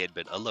 he had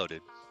been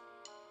unloaded,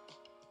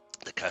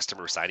 the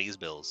customer was signing his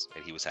bills,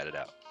 and he was headed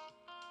out.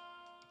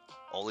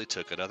 only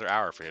took another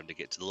hour for him to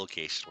get to the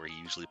location where he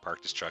usually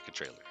parked his truck and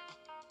trailer.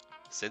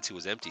 Since he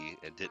was empty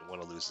and didn't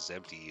want to lose his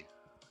empty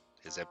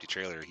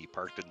trailer, he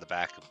parked in the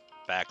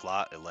back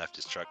lot and left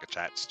his truck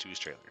attached to his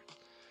trailer.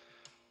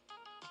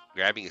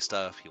 Grabbing his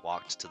stuff, he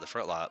walked to the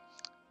front lot,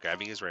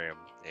 grabbing his Ram,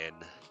 and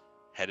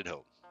headed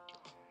home.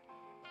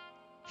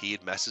 He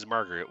had messaged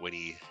Margaret when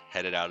he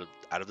headed out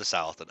of the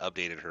South and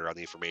updated her on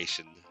the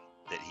information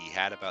that he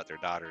had about their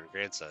daughter and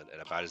grandson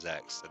and about his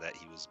ex, and that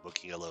he was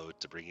booking a load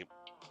to bring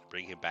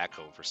him back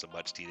home for some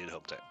much-needed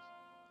home time.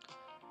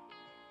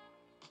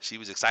 She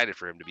was excited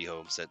for him to be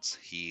home since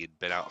he'd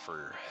been out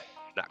for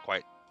not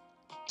quite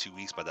 2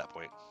 weeks by that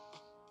point.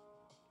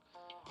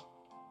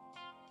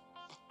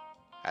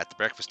 At the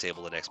breakfast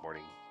table the next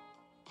morning,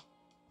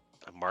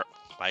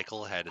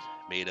 Michael had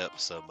made up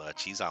some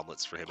cheese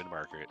omelets for him and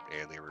Margaret,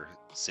 and they were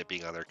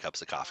sipping on their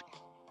cups of coffee.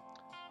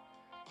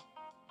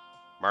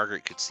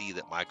 Margaret could see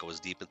that Michael was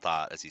deep in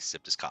thought as he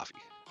sipped his coffee,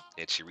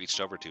 and she reached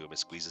over to him and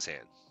squeezed his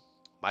hand.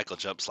 Michael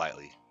jumped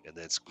slightly, and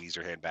then squeezed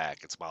her hand back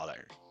and smiled at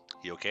her.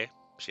 "You okay?"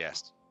 she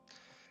asked.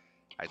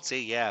 "I'd say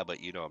yeah, but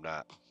you know I'm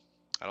not.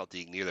 I don't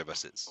think neither of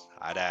us is.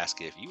 I'd ask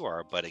if you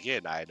are, but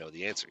again, I know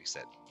the answer," he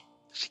said.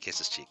 She kissed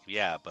his cheek.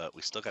 "Yeah, but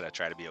we still gotta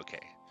try to be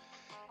okay.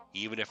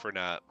 Even if we're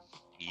not,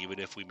 even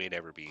if we may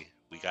never be,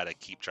 we gotta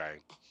keep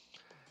trying.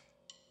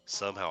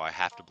 Somehow I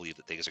have to believe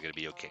that things are gonna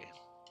be okay.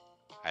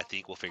 I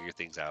think we'll figure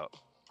things out.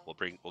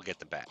 We'll get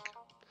them back."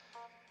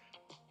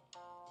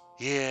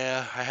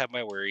 "Yeah, I have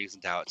my worries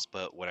and doubts,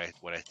 but when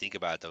I think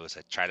about those,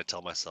 I try to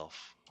tell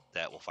myself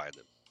that we'll find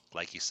them.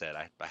 Like you said,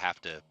 I have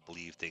to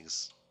believe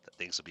that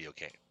things will be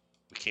okay.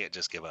 We can't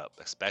just give up,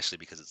 especially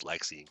because it's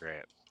Lexi and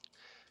Grant.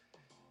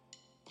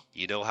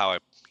 You know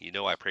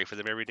I pray for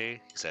them every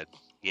day?" he said.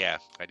 "Yeah,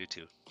 I do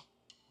too.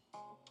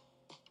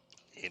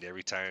 And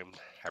every time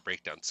I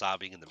break down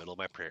sobbing in the middle of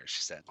my prayer,"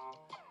 she said.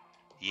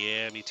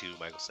 "Yeah, me too,"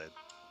 Michael said.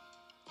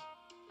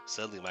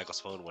 Suddenly,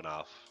 Michael's phone went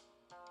off.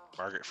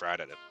 Margaret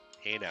frowned at him.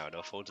 "Hey now,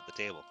 no phones at the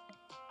table."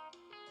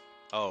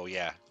 "Oh,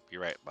 yeah,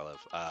 you're right, my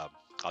love.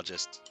 I'll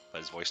just..." But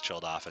his voice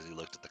trailed off as he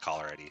looked at the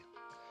caller ID.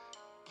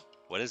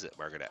 "What is it?"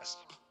 Margaret asked.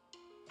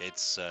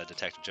 "It's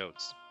Detective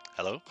Jones."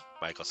 "Hello?"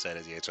 Michael said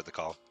as he answered the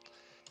call.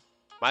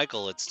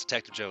 "Michael, it's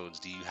Detective Jones.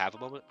 Do you have a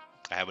moment?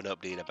 I have an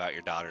update about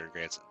your daughter and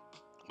grandson."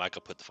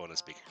 Michael put the phone on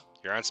speaker.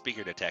 "You're on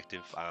speaker,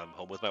 Detective. I'm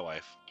home with my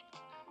wife."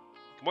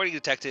 "Good morning,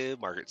 Detective,"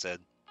 Margaret said.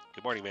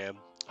 "Good morning, ma'am.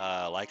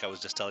 Like I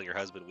was just telling your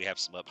husband, we have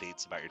some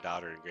updates about your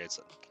daughter and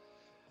grandson."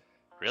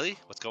 "Really?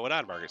 What's going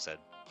on?" Margaret said.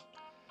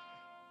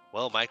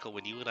 "Well, Michael,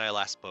 when you and I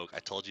last spoke, I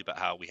told you about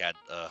how we had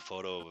a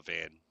photo of a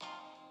van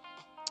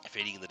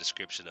fitting in the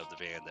description of the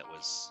van that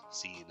was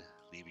seen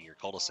leaving your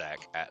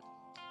cul-de-sac at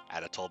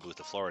a toll booth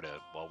in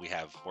Florida. Well, we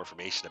have more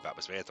information about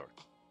Miss Van Thorn."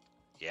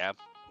 "Yeah,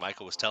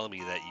 Michael was telling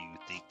me that you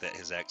think that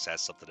his ex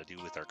has something to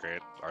do with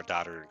our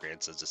daughter and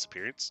grandson's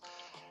disappearance.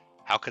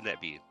 How can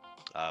that be?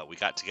 We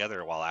got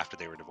together a while after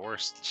they were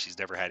divorced. She's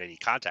never had any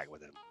contact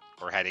with him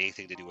or had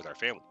anything to do with our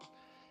family."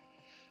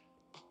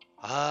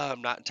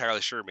 "I'm not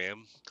entirely sure,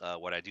 ma'am.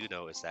 What I do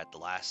know is that the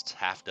last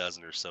half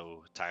dozen or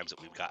so times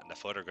that we've gotten a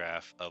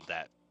photograph of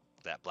that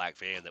black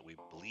van that we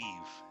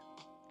believe,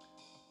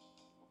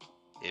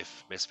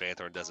 if Miss Van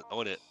Thorn doesn't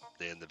own it,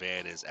 then the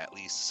van is at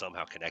least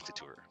somehow connected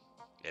to her.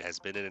 It has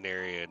been in an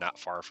area not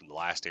far from the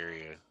last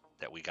area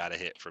that we got a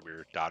hit from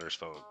your daughter's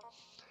phone.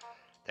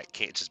 That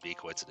can't just be a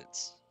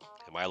coincidence.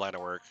 In my line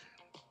of work,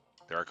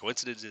 there are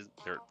coincidences.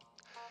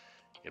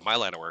 In my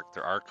line of work,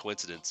 there are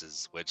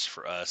coincidences, which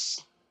for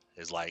us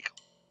is like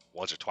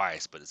once or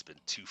twice, but it's been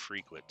too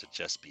frequent to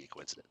just be a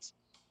coincidence."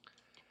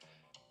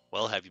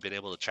 "Well, have you been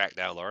able to track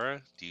down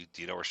Laura? Do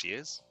you know where she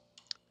is?"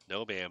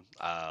 "No, ma'am.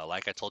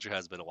 Like I told your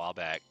husband a while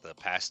back, the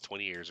past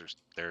 20 years,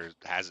 there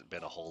hasn't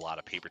been a whole lot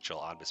of paper trail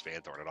on Miss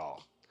Van Thorn at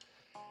all.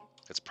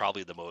 It's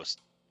probably the most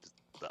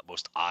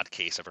odd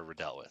case I've ever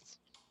dealt with.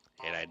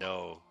 And I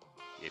know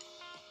if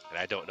and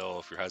I don't know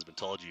if your husband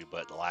told you,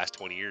 but in the last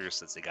 20 years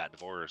since they got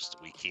divorced,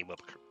 we came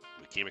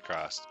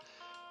across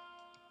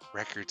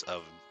records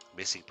of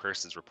missing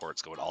persons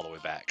reports going all the way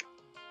back.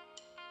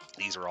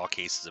 These are all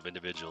cases of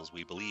individuals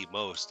we believe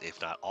most,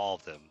 if not all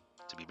of them,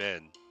 to be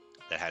men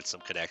that had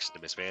some connection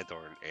to Miss Van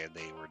Thorn, and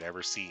they were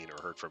never seen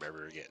or heard from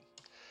ever again."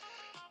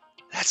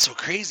 "That's so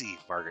crazy,"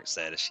 Margaret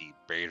said as she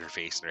buried her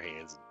face in her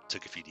hands and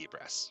took a few deep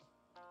breaths.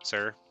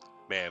 "Sir,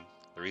 ma'am,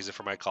 the reason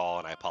for my call,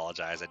 and I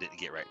apologize I didn't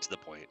get right to the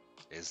point,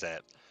 is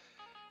that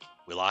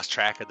we lost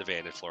track of the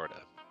van in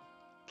Florida.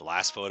 The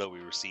last photo we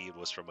received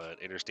was from an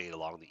interstate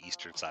along the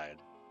eastern side.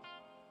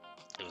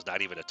 It was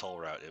not even a toll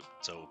route,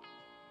 so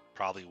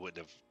probably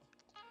wouldn't have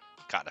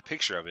gotten a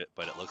picture of it,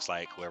 but it looks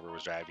like whoever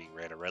was driving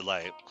ran a red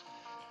light,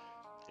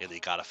 and they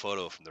got a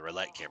photo from the red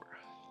light camera.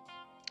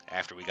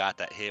 After we got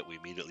that hit, we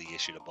immediately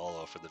issued a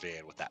BOLO for the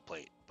van with that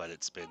plate, but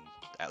it's been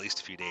at least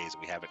a few days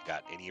and we haven't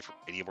got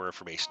any more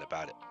information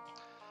about it.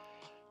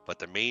 But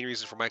the main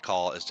reason for my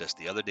call is just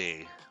the other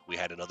day we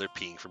had another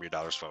ping from your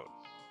daughter's phone.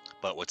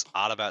 But what's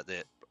odd about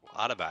it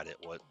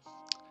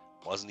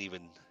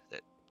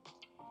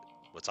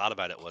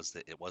was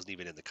that it wasn't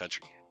even in the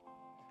country.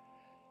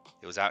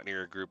 It was out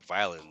near a group of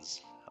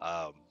islands.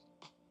 Um,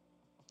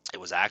 it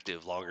was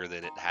active longer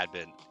than it had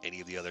been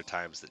any of the other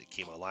times that it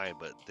came online,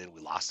 but then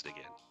we lost it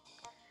again.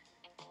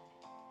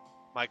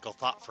 Michael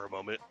thought for a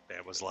moment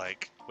and was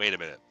like, "Wait a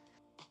minute,"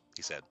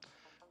 he said.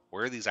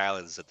 "Where are these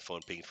islands that the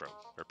phone pinged from,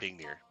 or pinged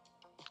near?"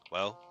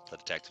 "Well," the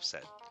detective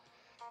said,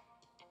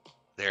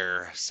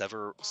 "they're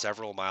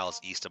several miles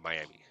east of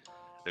Miami.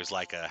 There's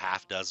like a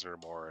half dozen or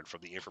more, and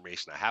from the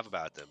information I have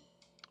about them,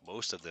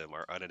 most of them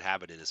are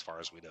uninhabited as far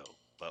as we know.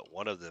 But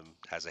one of them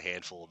has a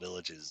handful of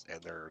villages,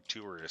 and there are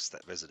tourists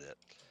that visit it.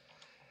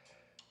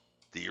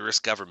 The U.S.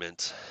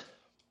 government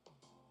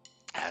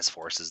has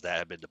forces that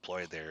have been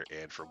deployed there,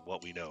 and from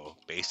what we know,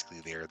 basically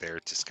they are there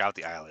to scout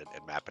the island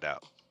and map it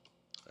out.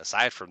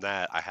 Aside from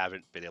that, I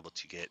haven't been able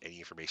to get any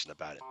information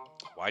about it."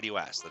 "Why do you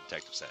ask?" the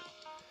detective said.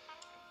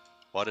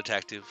 "Well,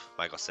 detective,"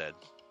 Michael said,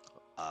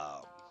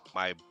 um,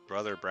 "my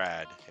brother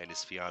Brad and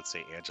his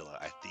fiancee Angela,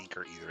 I think,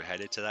 are either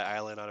headed to that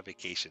island on a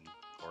vacation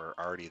or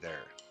are already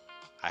there.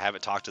 I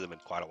haven't talked to them in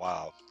quite a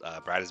while.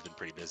 Brad has been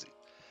pretty busy.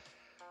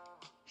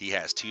 He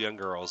has two young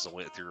girls that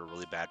went through a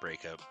really bad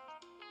breakup,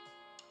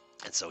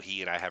 and so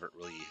he and I haven't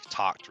really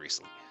talked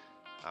recently.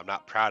 I'm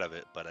not proud of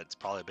it, but it's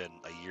probably been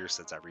a year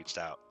since I've reached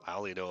out. I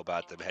only know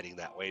about them heading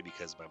that way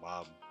because my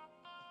mom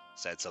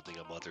said something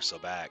a month or so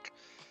back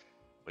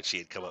when she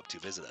had come up to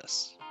visit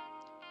us."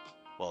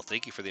 "Well,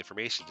 thank you for the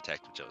information,"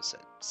 Detective Jones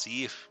said.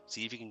 See if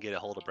you can get a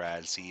hold of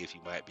Brad, see if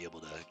you might be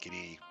able to get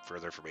any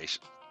further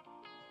information.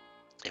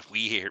 If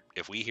we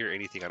hear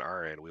anything on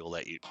our end, we will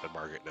let you and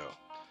Margaret know."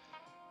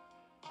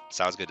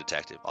 "Sounds good,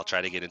 Detective. I'll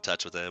try to get in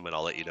touch with them and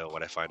I'll let you know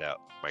what I find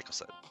out," Michael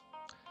said.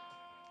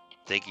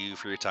 "Thank you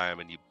for your time,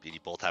 and you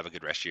both have a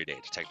good rest of your day,"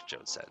 Detective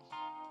Jones said.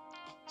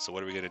 "So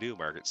what are we going to do?"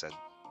 Margaret said.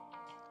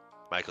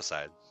 Michael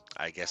sighed.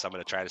 "I guess I'm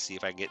going to try to see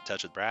if I can get in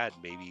touch with Brad.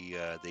 Maybe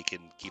they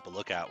can keep a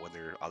lookout when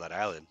they're on that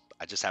island.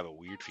 I just have a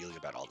weird feeling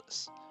about all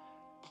this."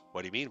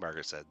 "What do you mean?"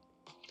 Margaret said.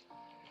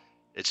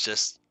 "It's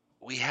just,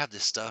 we have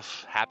this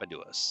stuff happen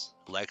to us.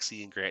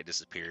 Lexi and Grant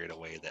disappear in a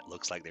way that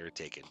looks like they were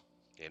taken.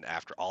 And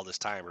after all this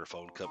time, her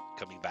phone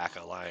coming back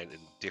online in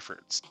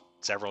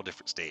several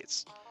different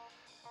states.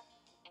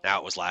 Now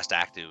it was last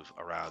active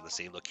around the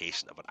same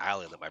location of an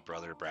island that my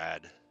brother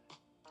Brad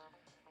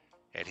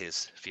and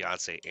his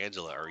fiancee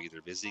Angela are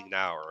either visiting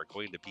now or are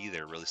going to be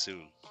there really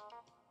soon.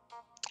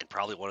 And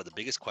probably one of the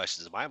biggest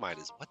questions in my mind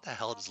is, what the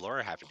hell does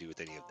Laura have to do with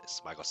any of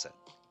this?" Michael said.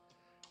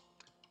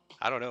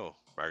 "I don't know,"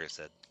 Margaret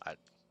said.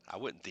 I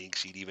wouldn't think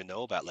she'd even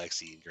know about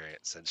Lexi and Grant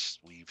since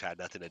we've had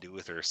nothing to do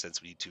with her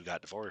since we two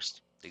got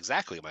divorced."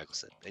 "Exactly," Michael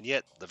said. "And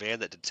yet, the van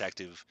that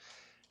Detective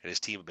and his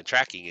team have been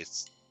tracking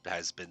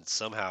has been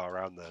somehow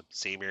around the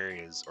same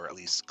areas, or at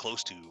least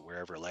close to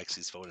wherever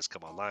Lexi's phone has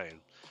come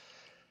online,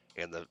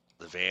 and the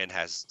van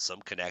has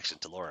some connection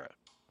to Laura.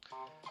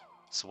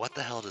 So what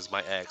the hell does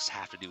my ex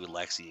have to do with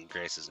Lexi and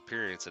Grant's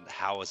disappearance, and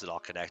how is it all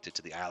connected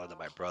to the island that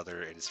my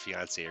brother and his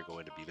fiancée are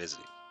going to be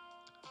visiting?"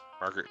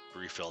 Margaret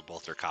refilled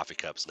both their coffee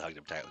cups and hugged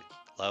him tightly.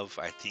 "Love,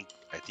 I think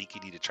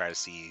you need to try to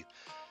see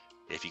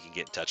if you can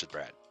get in touch with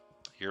Brad."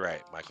 "You're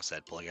right," Michael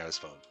said, pulling out his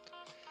phone.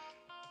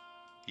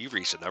 "You've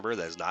reached a number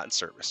that is not in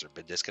service or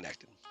been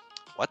disconnected."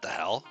 "What the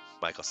hell?"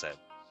 Michael said.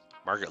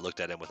 Margaret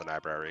looked at him with an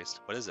eyebrow raised.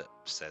 "What is it?"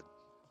 she said.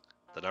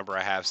 "The number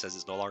I have says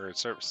it's no longer in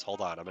service.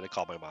 Hold on, I'm going to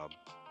call my mom."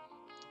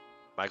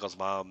 Michael's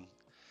mom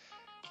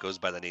goes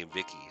by the name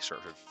Vicky,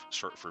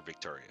 short for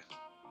Victoria.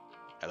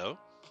 "Hello?"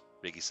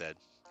 Vicky said,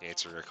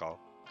 answering her call.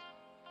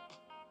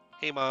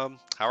 "Hey, Mom.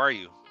 How are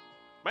you?"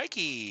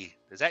 "Mikey!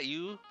 Is that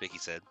you?" Vicky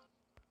said.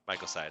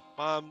 Michael sighed.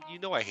 "Mom, you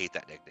know I hate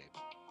that nickname."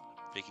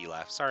 Vicky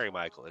laughed. "Sorry,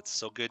 Michael. It's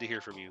so good to hear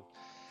from you.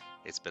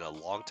 It's been a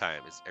long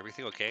time. Is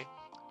everything okay?"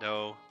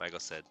 "No," Michael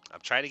said.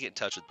 "I'm trying to get in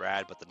touch with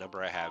Brad, but the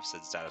number I have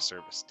says it's out of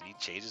service. Did he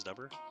change his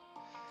number?"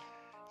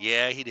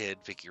 "Yeah, he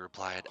did," Vicky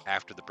replied.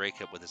 "After the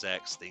breakup with his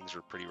ex, things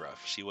were pretty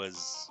rough. She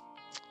was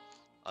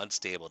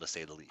unstable, to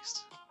say the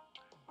least.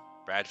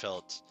 Brad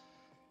felt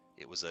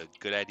it was a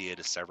good idea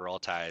to sever all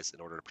ties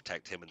in order to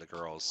protect him and the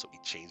girls, so he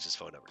changed his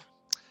phone number."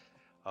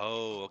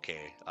 "Oh,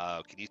 okay.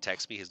 Can you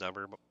text me his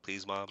number,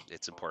 please, Mom?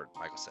 It's important,"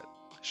 Michael said.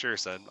 "Sure,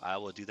 son. I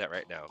will do that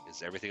right now.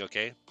 Is everything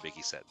okay?"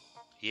 Vicky said.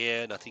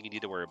 "Yeah, nothing you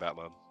need to worry about,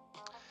 Mom."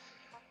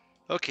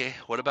 "Okay.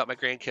 What about my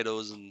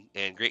grandkiddos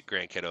and great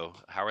grandkiddo?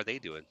 How are they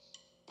doing?"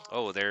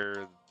 "Oh,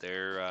 they're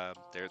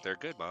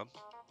good, Mom.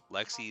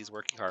 Lexi's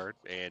working hard,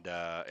 and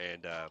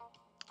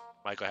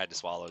Michael had to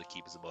swallow to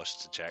keep his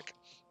emotions in check.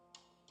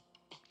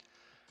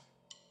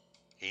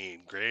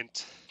 And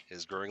Grant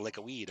is growing like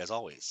a weed, as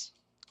always.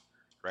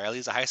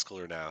 Riley's a high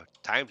schooler now.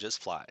 Time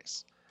just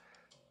flies."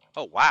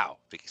 "Oh, wow,"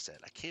 Vicky said.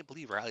 "I can't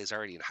believe Riley's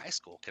already in high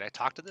school. Can I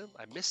talk to them?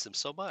 I miss them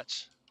so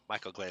much."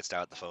 Michael glanced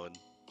out at the phone,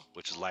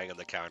 which was lying on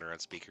the counter on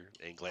speaker,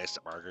 and glanced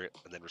at Margaret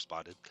and then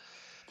responded,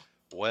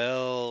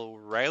 "Well,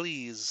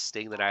 Riley's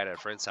staying the night at a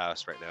friend's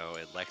house right now,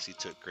 and Lexi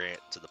took Grant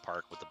to the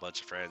park with a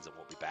bunch of friends and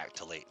won't be back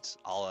till late.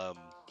 I'll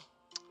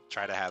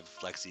try to have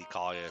Lexi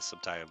call you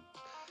sometime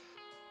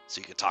so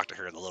you can talk to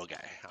her and the little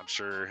guy. I'm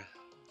sure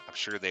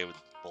they would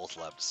both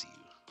love to see you.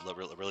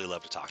 Really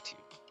love to talk to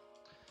you."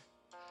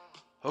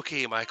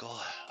 Okay, Michael.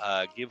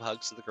 Give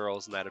hugs to the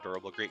girls and that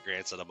adorable great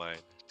grandson of mine.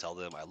 Tell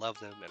them I love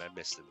them and I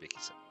miss them, Vicky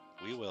said.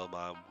 We will,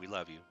 Mom. We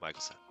love you,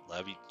 Michael said.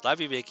 Love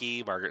you,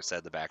 Vicky, Margaret said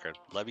in the background.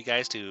 Love you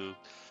guys too,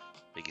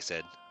 Vicky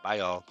said. Bye,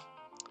 y'all.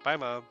 Bye,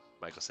 Mom,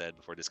 Michael said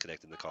before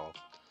disconnecting the call.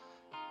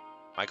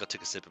 Michael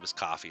took a sip of his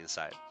coffee and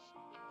sighed.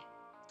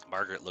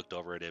 Margaret looked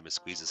over at him and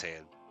squeezed his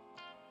hand.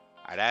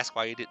 I'd ask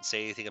why you didn't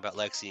say anything about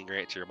Lexi and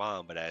Grant to your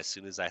mom, but as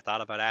soon as I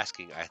thought about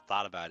asking, I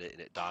thought about it and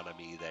it dawned on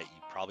me that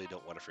you probably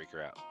don't want to freak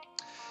her out.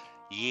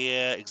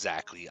 Yeah,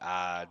 exactly.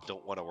 I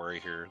don't want to worry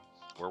her.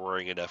 We're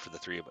worrying enough for the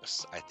three of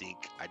us. I think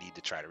I need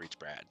to try to reach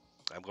Brad.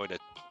 I'm going to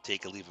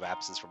take a leave of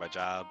absence from my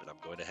job and I'm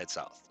going to head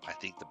south. I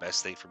think the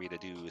best thing for me to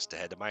do is to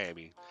head to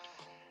Miami,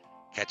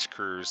 catch a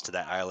cruise to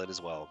that island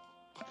as well.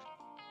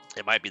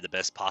 It might be the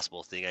best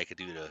possible thing I could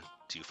do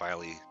to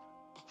finally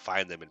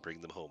find them and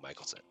bring them home,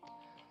 Michael said.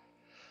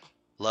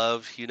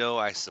 Love, you know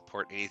I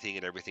support anything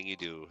and everything you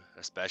do,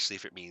 especially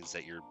if it means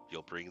that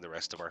you'll bring the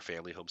rest of our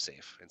family home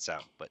safe and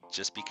sound. But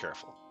just be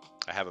careful.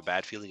 I have a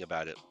bad feeling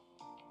about it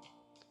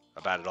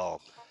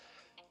all.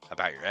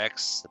 About your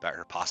ex, about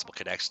her possible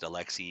connection to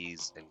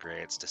Lexi's and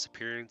Grant's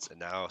disappearance, and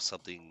now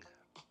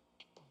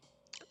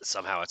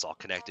somehow it's all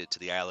connected to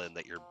the island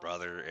that your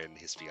brother and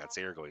his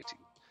fiancée are going to.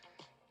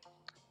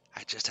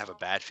 I just have a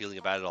bad feeling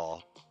about it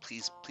all.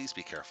 Please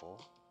be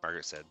careful,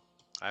 Margaret said.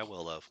 I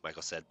will, love,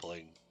 Michael said,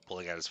 pulling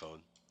out his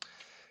phone.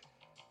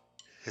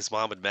 His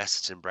mom had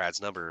messaged him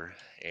Brad's number,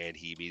 and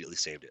he immediately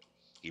saved it.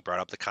 He brought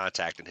up the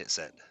contact and hit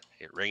send.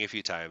 It rang a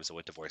few times and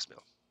went to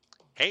voicemail.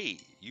 Hey,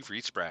 you've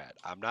reached Brad.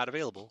 I'm not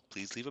available.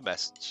 Please leave a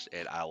message,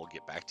 and I will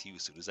get back to you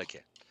as soon as I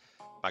can.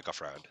 Michael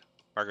frowned.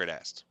 Margaret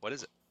asked, What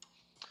is it?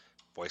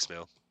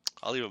 Voicemail.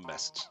 I'll leave him a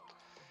message.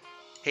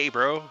 Hey,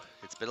 bro.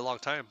 It's been a long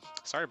time.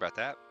 Sorry about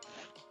that.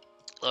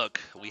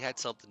 Look, we had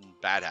something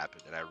bad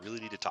happen, and I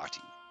really need to talk to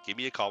you. Give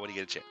me a call when you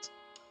get a chance.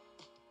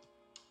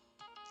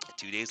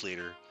 2 days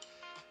later,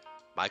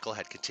 Michael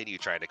had continued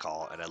trying to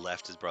call and had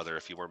left his brother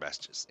a few more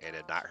messages and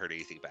had not heard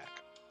anything back.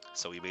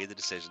 So he made the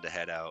decision to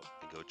head out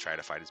and go try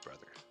to find his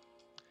brother.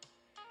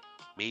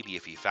 Maybe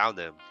if he found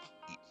them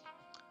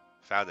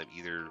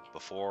either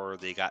before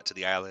they got to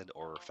the island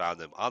or found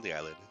them on the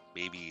island,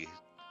 maybe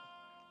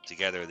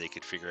together they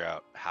could figure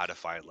out how to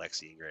find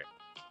Lexi and Grant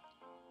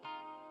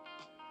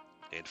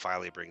and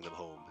finally bring them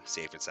home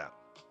safe and sound.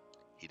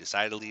 He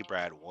decided to leave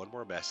Brad one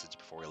more message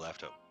before he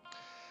left home.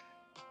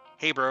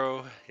 Hey,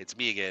 bro, it's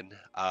me again.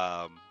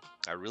 I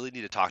really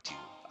need to talk to you.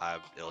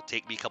 It'll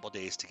take me a couple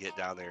days to get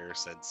down there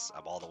since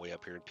I'm all the way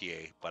up here in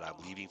PA, but I'm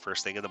leaving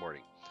first thing in the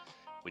morning.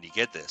 When you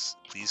get this,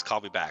 please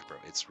call me back, bro.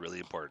 It's really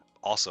important.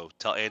 Also,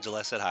 tell Angela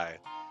I said hi,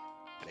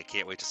 and I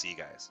can't wait to see you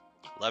guys.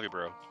 Love you,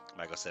 bro,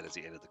 Michael said as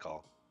he ended the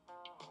call.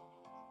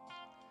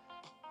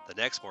 The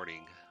next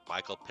morning,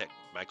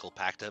 Michael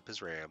packed up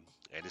his RAM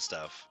and his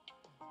stuff,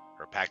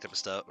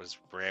 his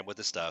RAM with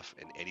his stuff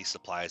and any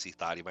supplies he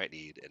thought he might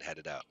need, and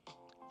headed out.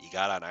 He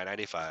got on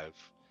I-95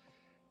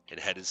 and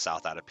headed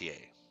south out of PA.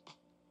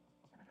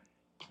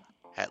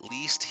 At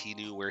least he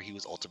knew where he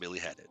was ultimately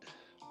headed.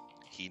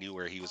 He knew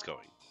where he was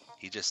going.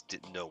 He just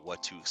didn't know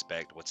what to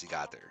expect once he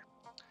got there.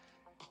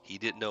 He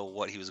didn't know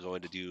what he was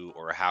going to do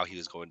or how he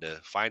was going to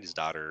find his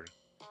daughter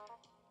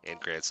and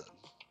grandson.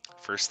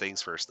 First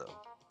things first, though.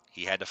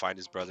 He had to find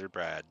his brother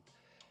Brad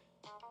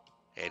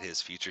and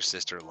his future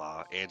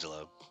sister-in-law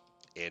Angela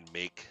and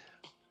make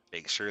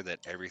sure that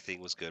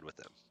everything was good with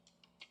them.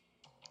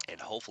 And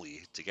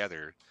hopefully,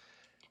 together,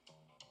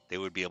 they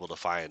would be able to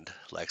find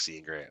Lexi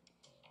and Grant.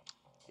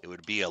 It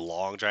would be a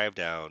long drive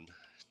down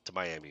to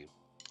Miami.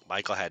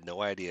 Michael had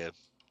no idea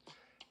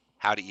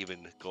how to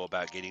even go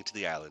about getting to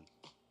the island.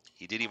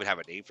 He didn't even have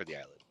a name for the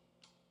island.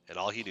 And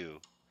all he knew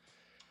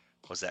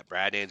was that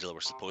Brad and Angela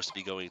were supposed to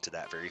be going to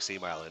that very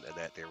same island and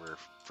that they were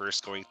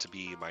first going to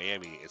be in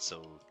Miami, and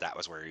so that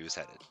was where he was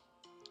headed.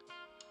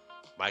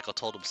 Michael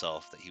told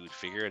himself that he would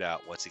figure it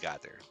out once he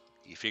got there.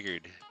 He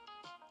figured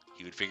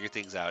he would figure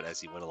things out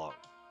as he went along,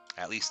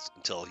 at least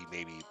until he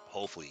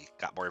hopefully,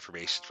 got more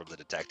information from the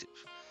detective.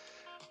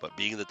 But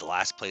being that the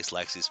last place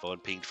Lexi's phone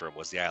pinged from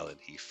was the island,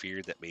 he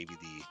feared that maybe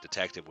the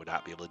detective would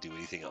not be able to do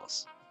anything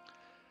else.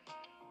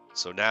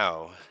 So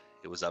now,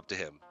 it was up to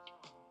him.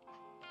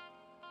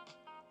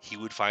 He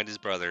would find his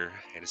brother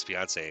and his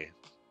fiancée,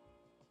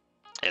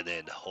 and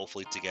then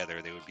hopefully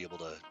together they would be able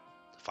to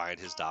find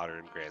his daughter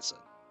and grandson.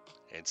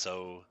 And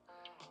so,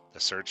 the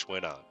search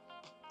went on.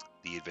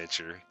 The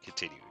adventure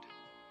continued.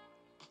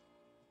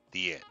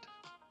 The end.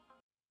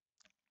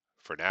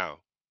 For now.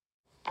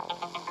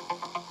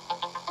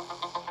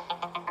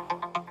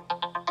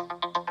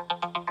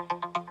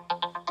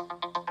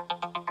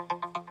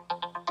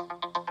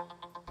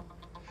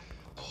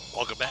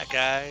 Welcome back,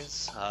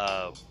 guys.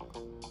 I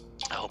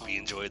hope you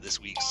enjoyed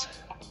this week's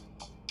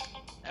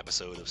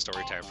episode of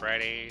Storytime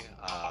Friday.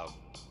 I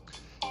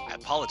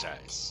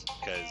apologize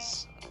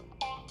because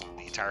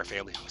the entire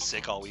family was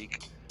sick all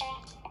week,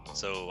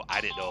 so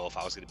I didn't know if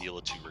I was going to be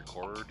able to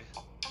record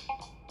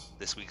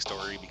this week's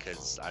story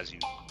because, as you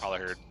probably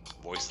heard,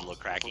 voice is a little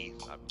cracky.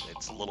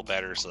 It's a little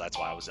better, so that's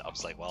why I was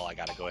like, well, I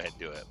got to go ahead and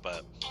do it.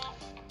 But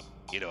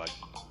I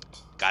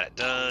got it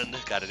done,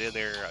 got it in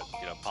there.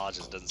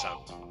 Apologies,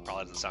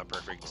 probably doesn't sound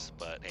perfect,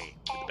 but hey,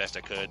 did the best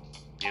I could.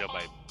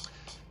 My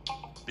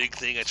big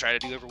thing I try to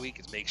do every week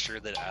is make sure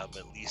that I'm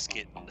at least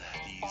getting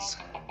these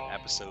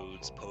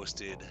episodes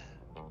posted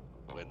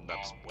when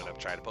I'm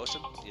trying to post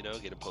them. Get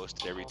them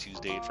posted every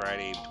Tuesday and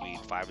Friday between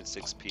 5 and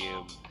 6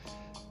 p.m.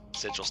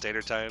 Central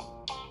Standard Time,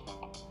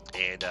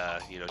 and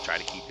try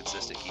to keep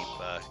consistent,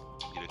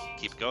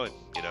 keep going.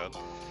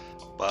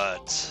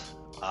 But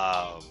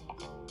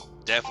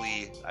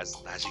definitely, as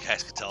you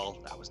guys could tell,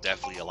 that was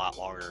definitely a lot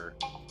longer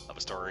of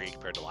a story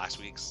compared to last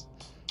week's,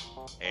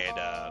 and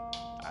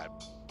I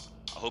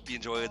hope you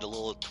enjoyed the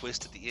little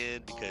twist at the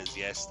end, because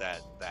yes,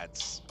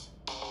 that's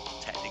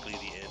technically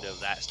the end of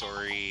that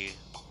story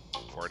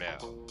for now,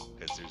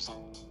 because there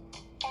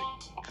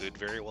could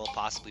very well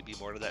possibly be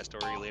more to that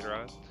story later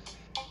on.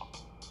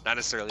 Not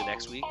necessarily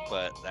next week,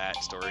 but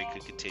that story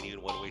could continue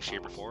in one way,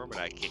 shape, or form, and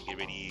I can't give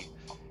any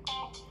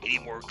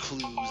more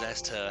clues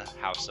as to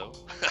how so.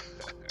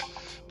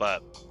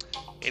 But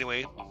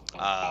anyway,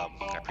 I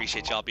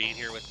appreciate y'all being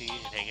here with me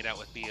and hanging out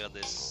with me on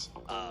this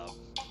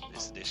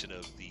edition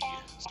of the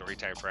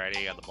Storytime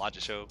Friday on the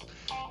Blodgett Show.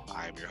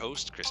 I'm your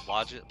host, Chris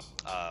Blodgett.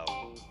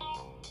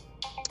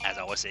 As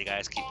I always say,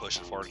 guys, keep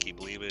pushing forward, keep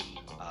believing.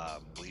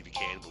 Believe you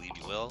can, believe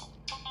you will.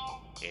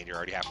 And you're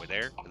already halfway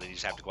there, and then you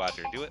just have to go out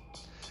there and do it.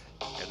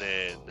 And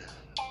then,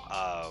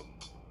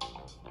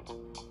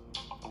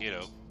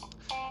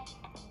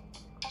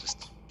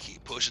 just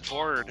keep pushing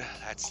forward.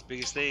 That's the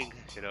biggest thing,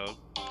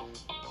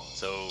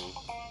 So,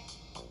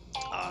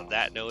 on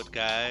that note,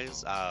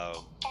 guys,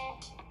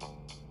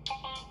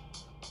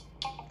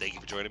 thank you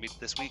for joining me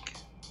this week,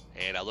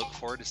 and I look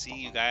forward to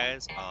seeing you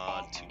guys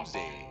on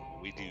Tuesday.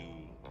 We do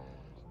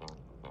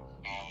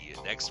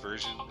the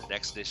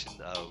next edition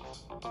of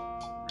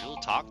Real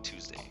Talk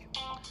Tuesday.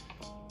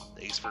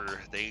 Thanks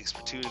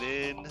for tuning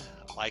in.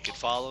 Like and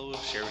follow,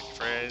 share with your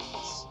friends.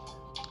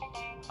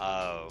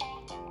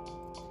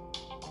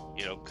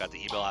 Got the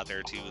email out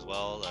there too as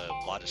well,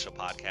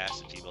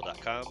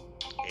 blodgettshowpodcast@gmail.com.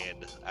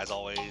 And as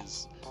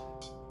always,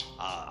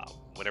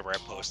 whenever I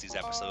post these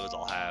episodes,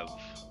 I'll have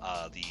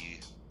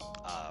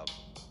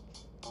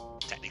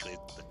technically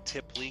the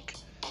tip link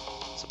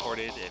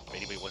supported if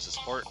anybody wants to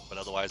support. But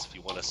otherwise, if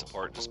you want to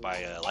support just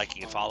by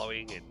liking and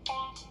following and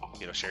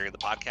sharing the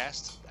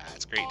podcast,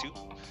 that's great too.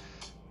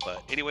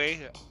 But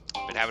anyway,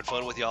 I've been having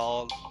fun with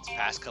y'all this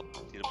past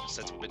couple,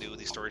 since we've been doing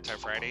these Storytime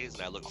Fridays,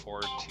 and I look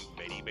forward to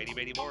many, many,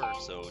 many more.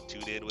 So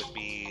tune in with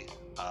me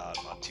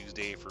on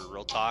Tuesday for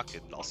Real Talk,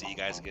 and I'll see you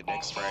guys again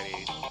next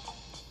Friday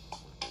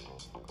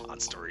on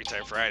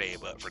Storytime Friday.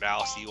 But for now,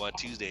 I'll see you on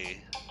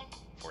Tuesday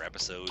for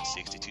episode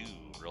 62,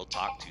 Real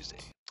Talk Tuesday.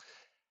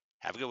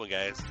 Have a good one,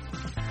 guys.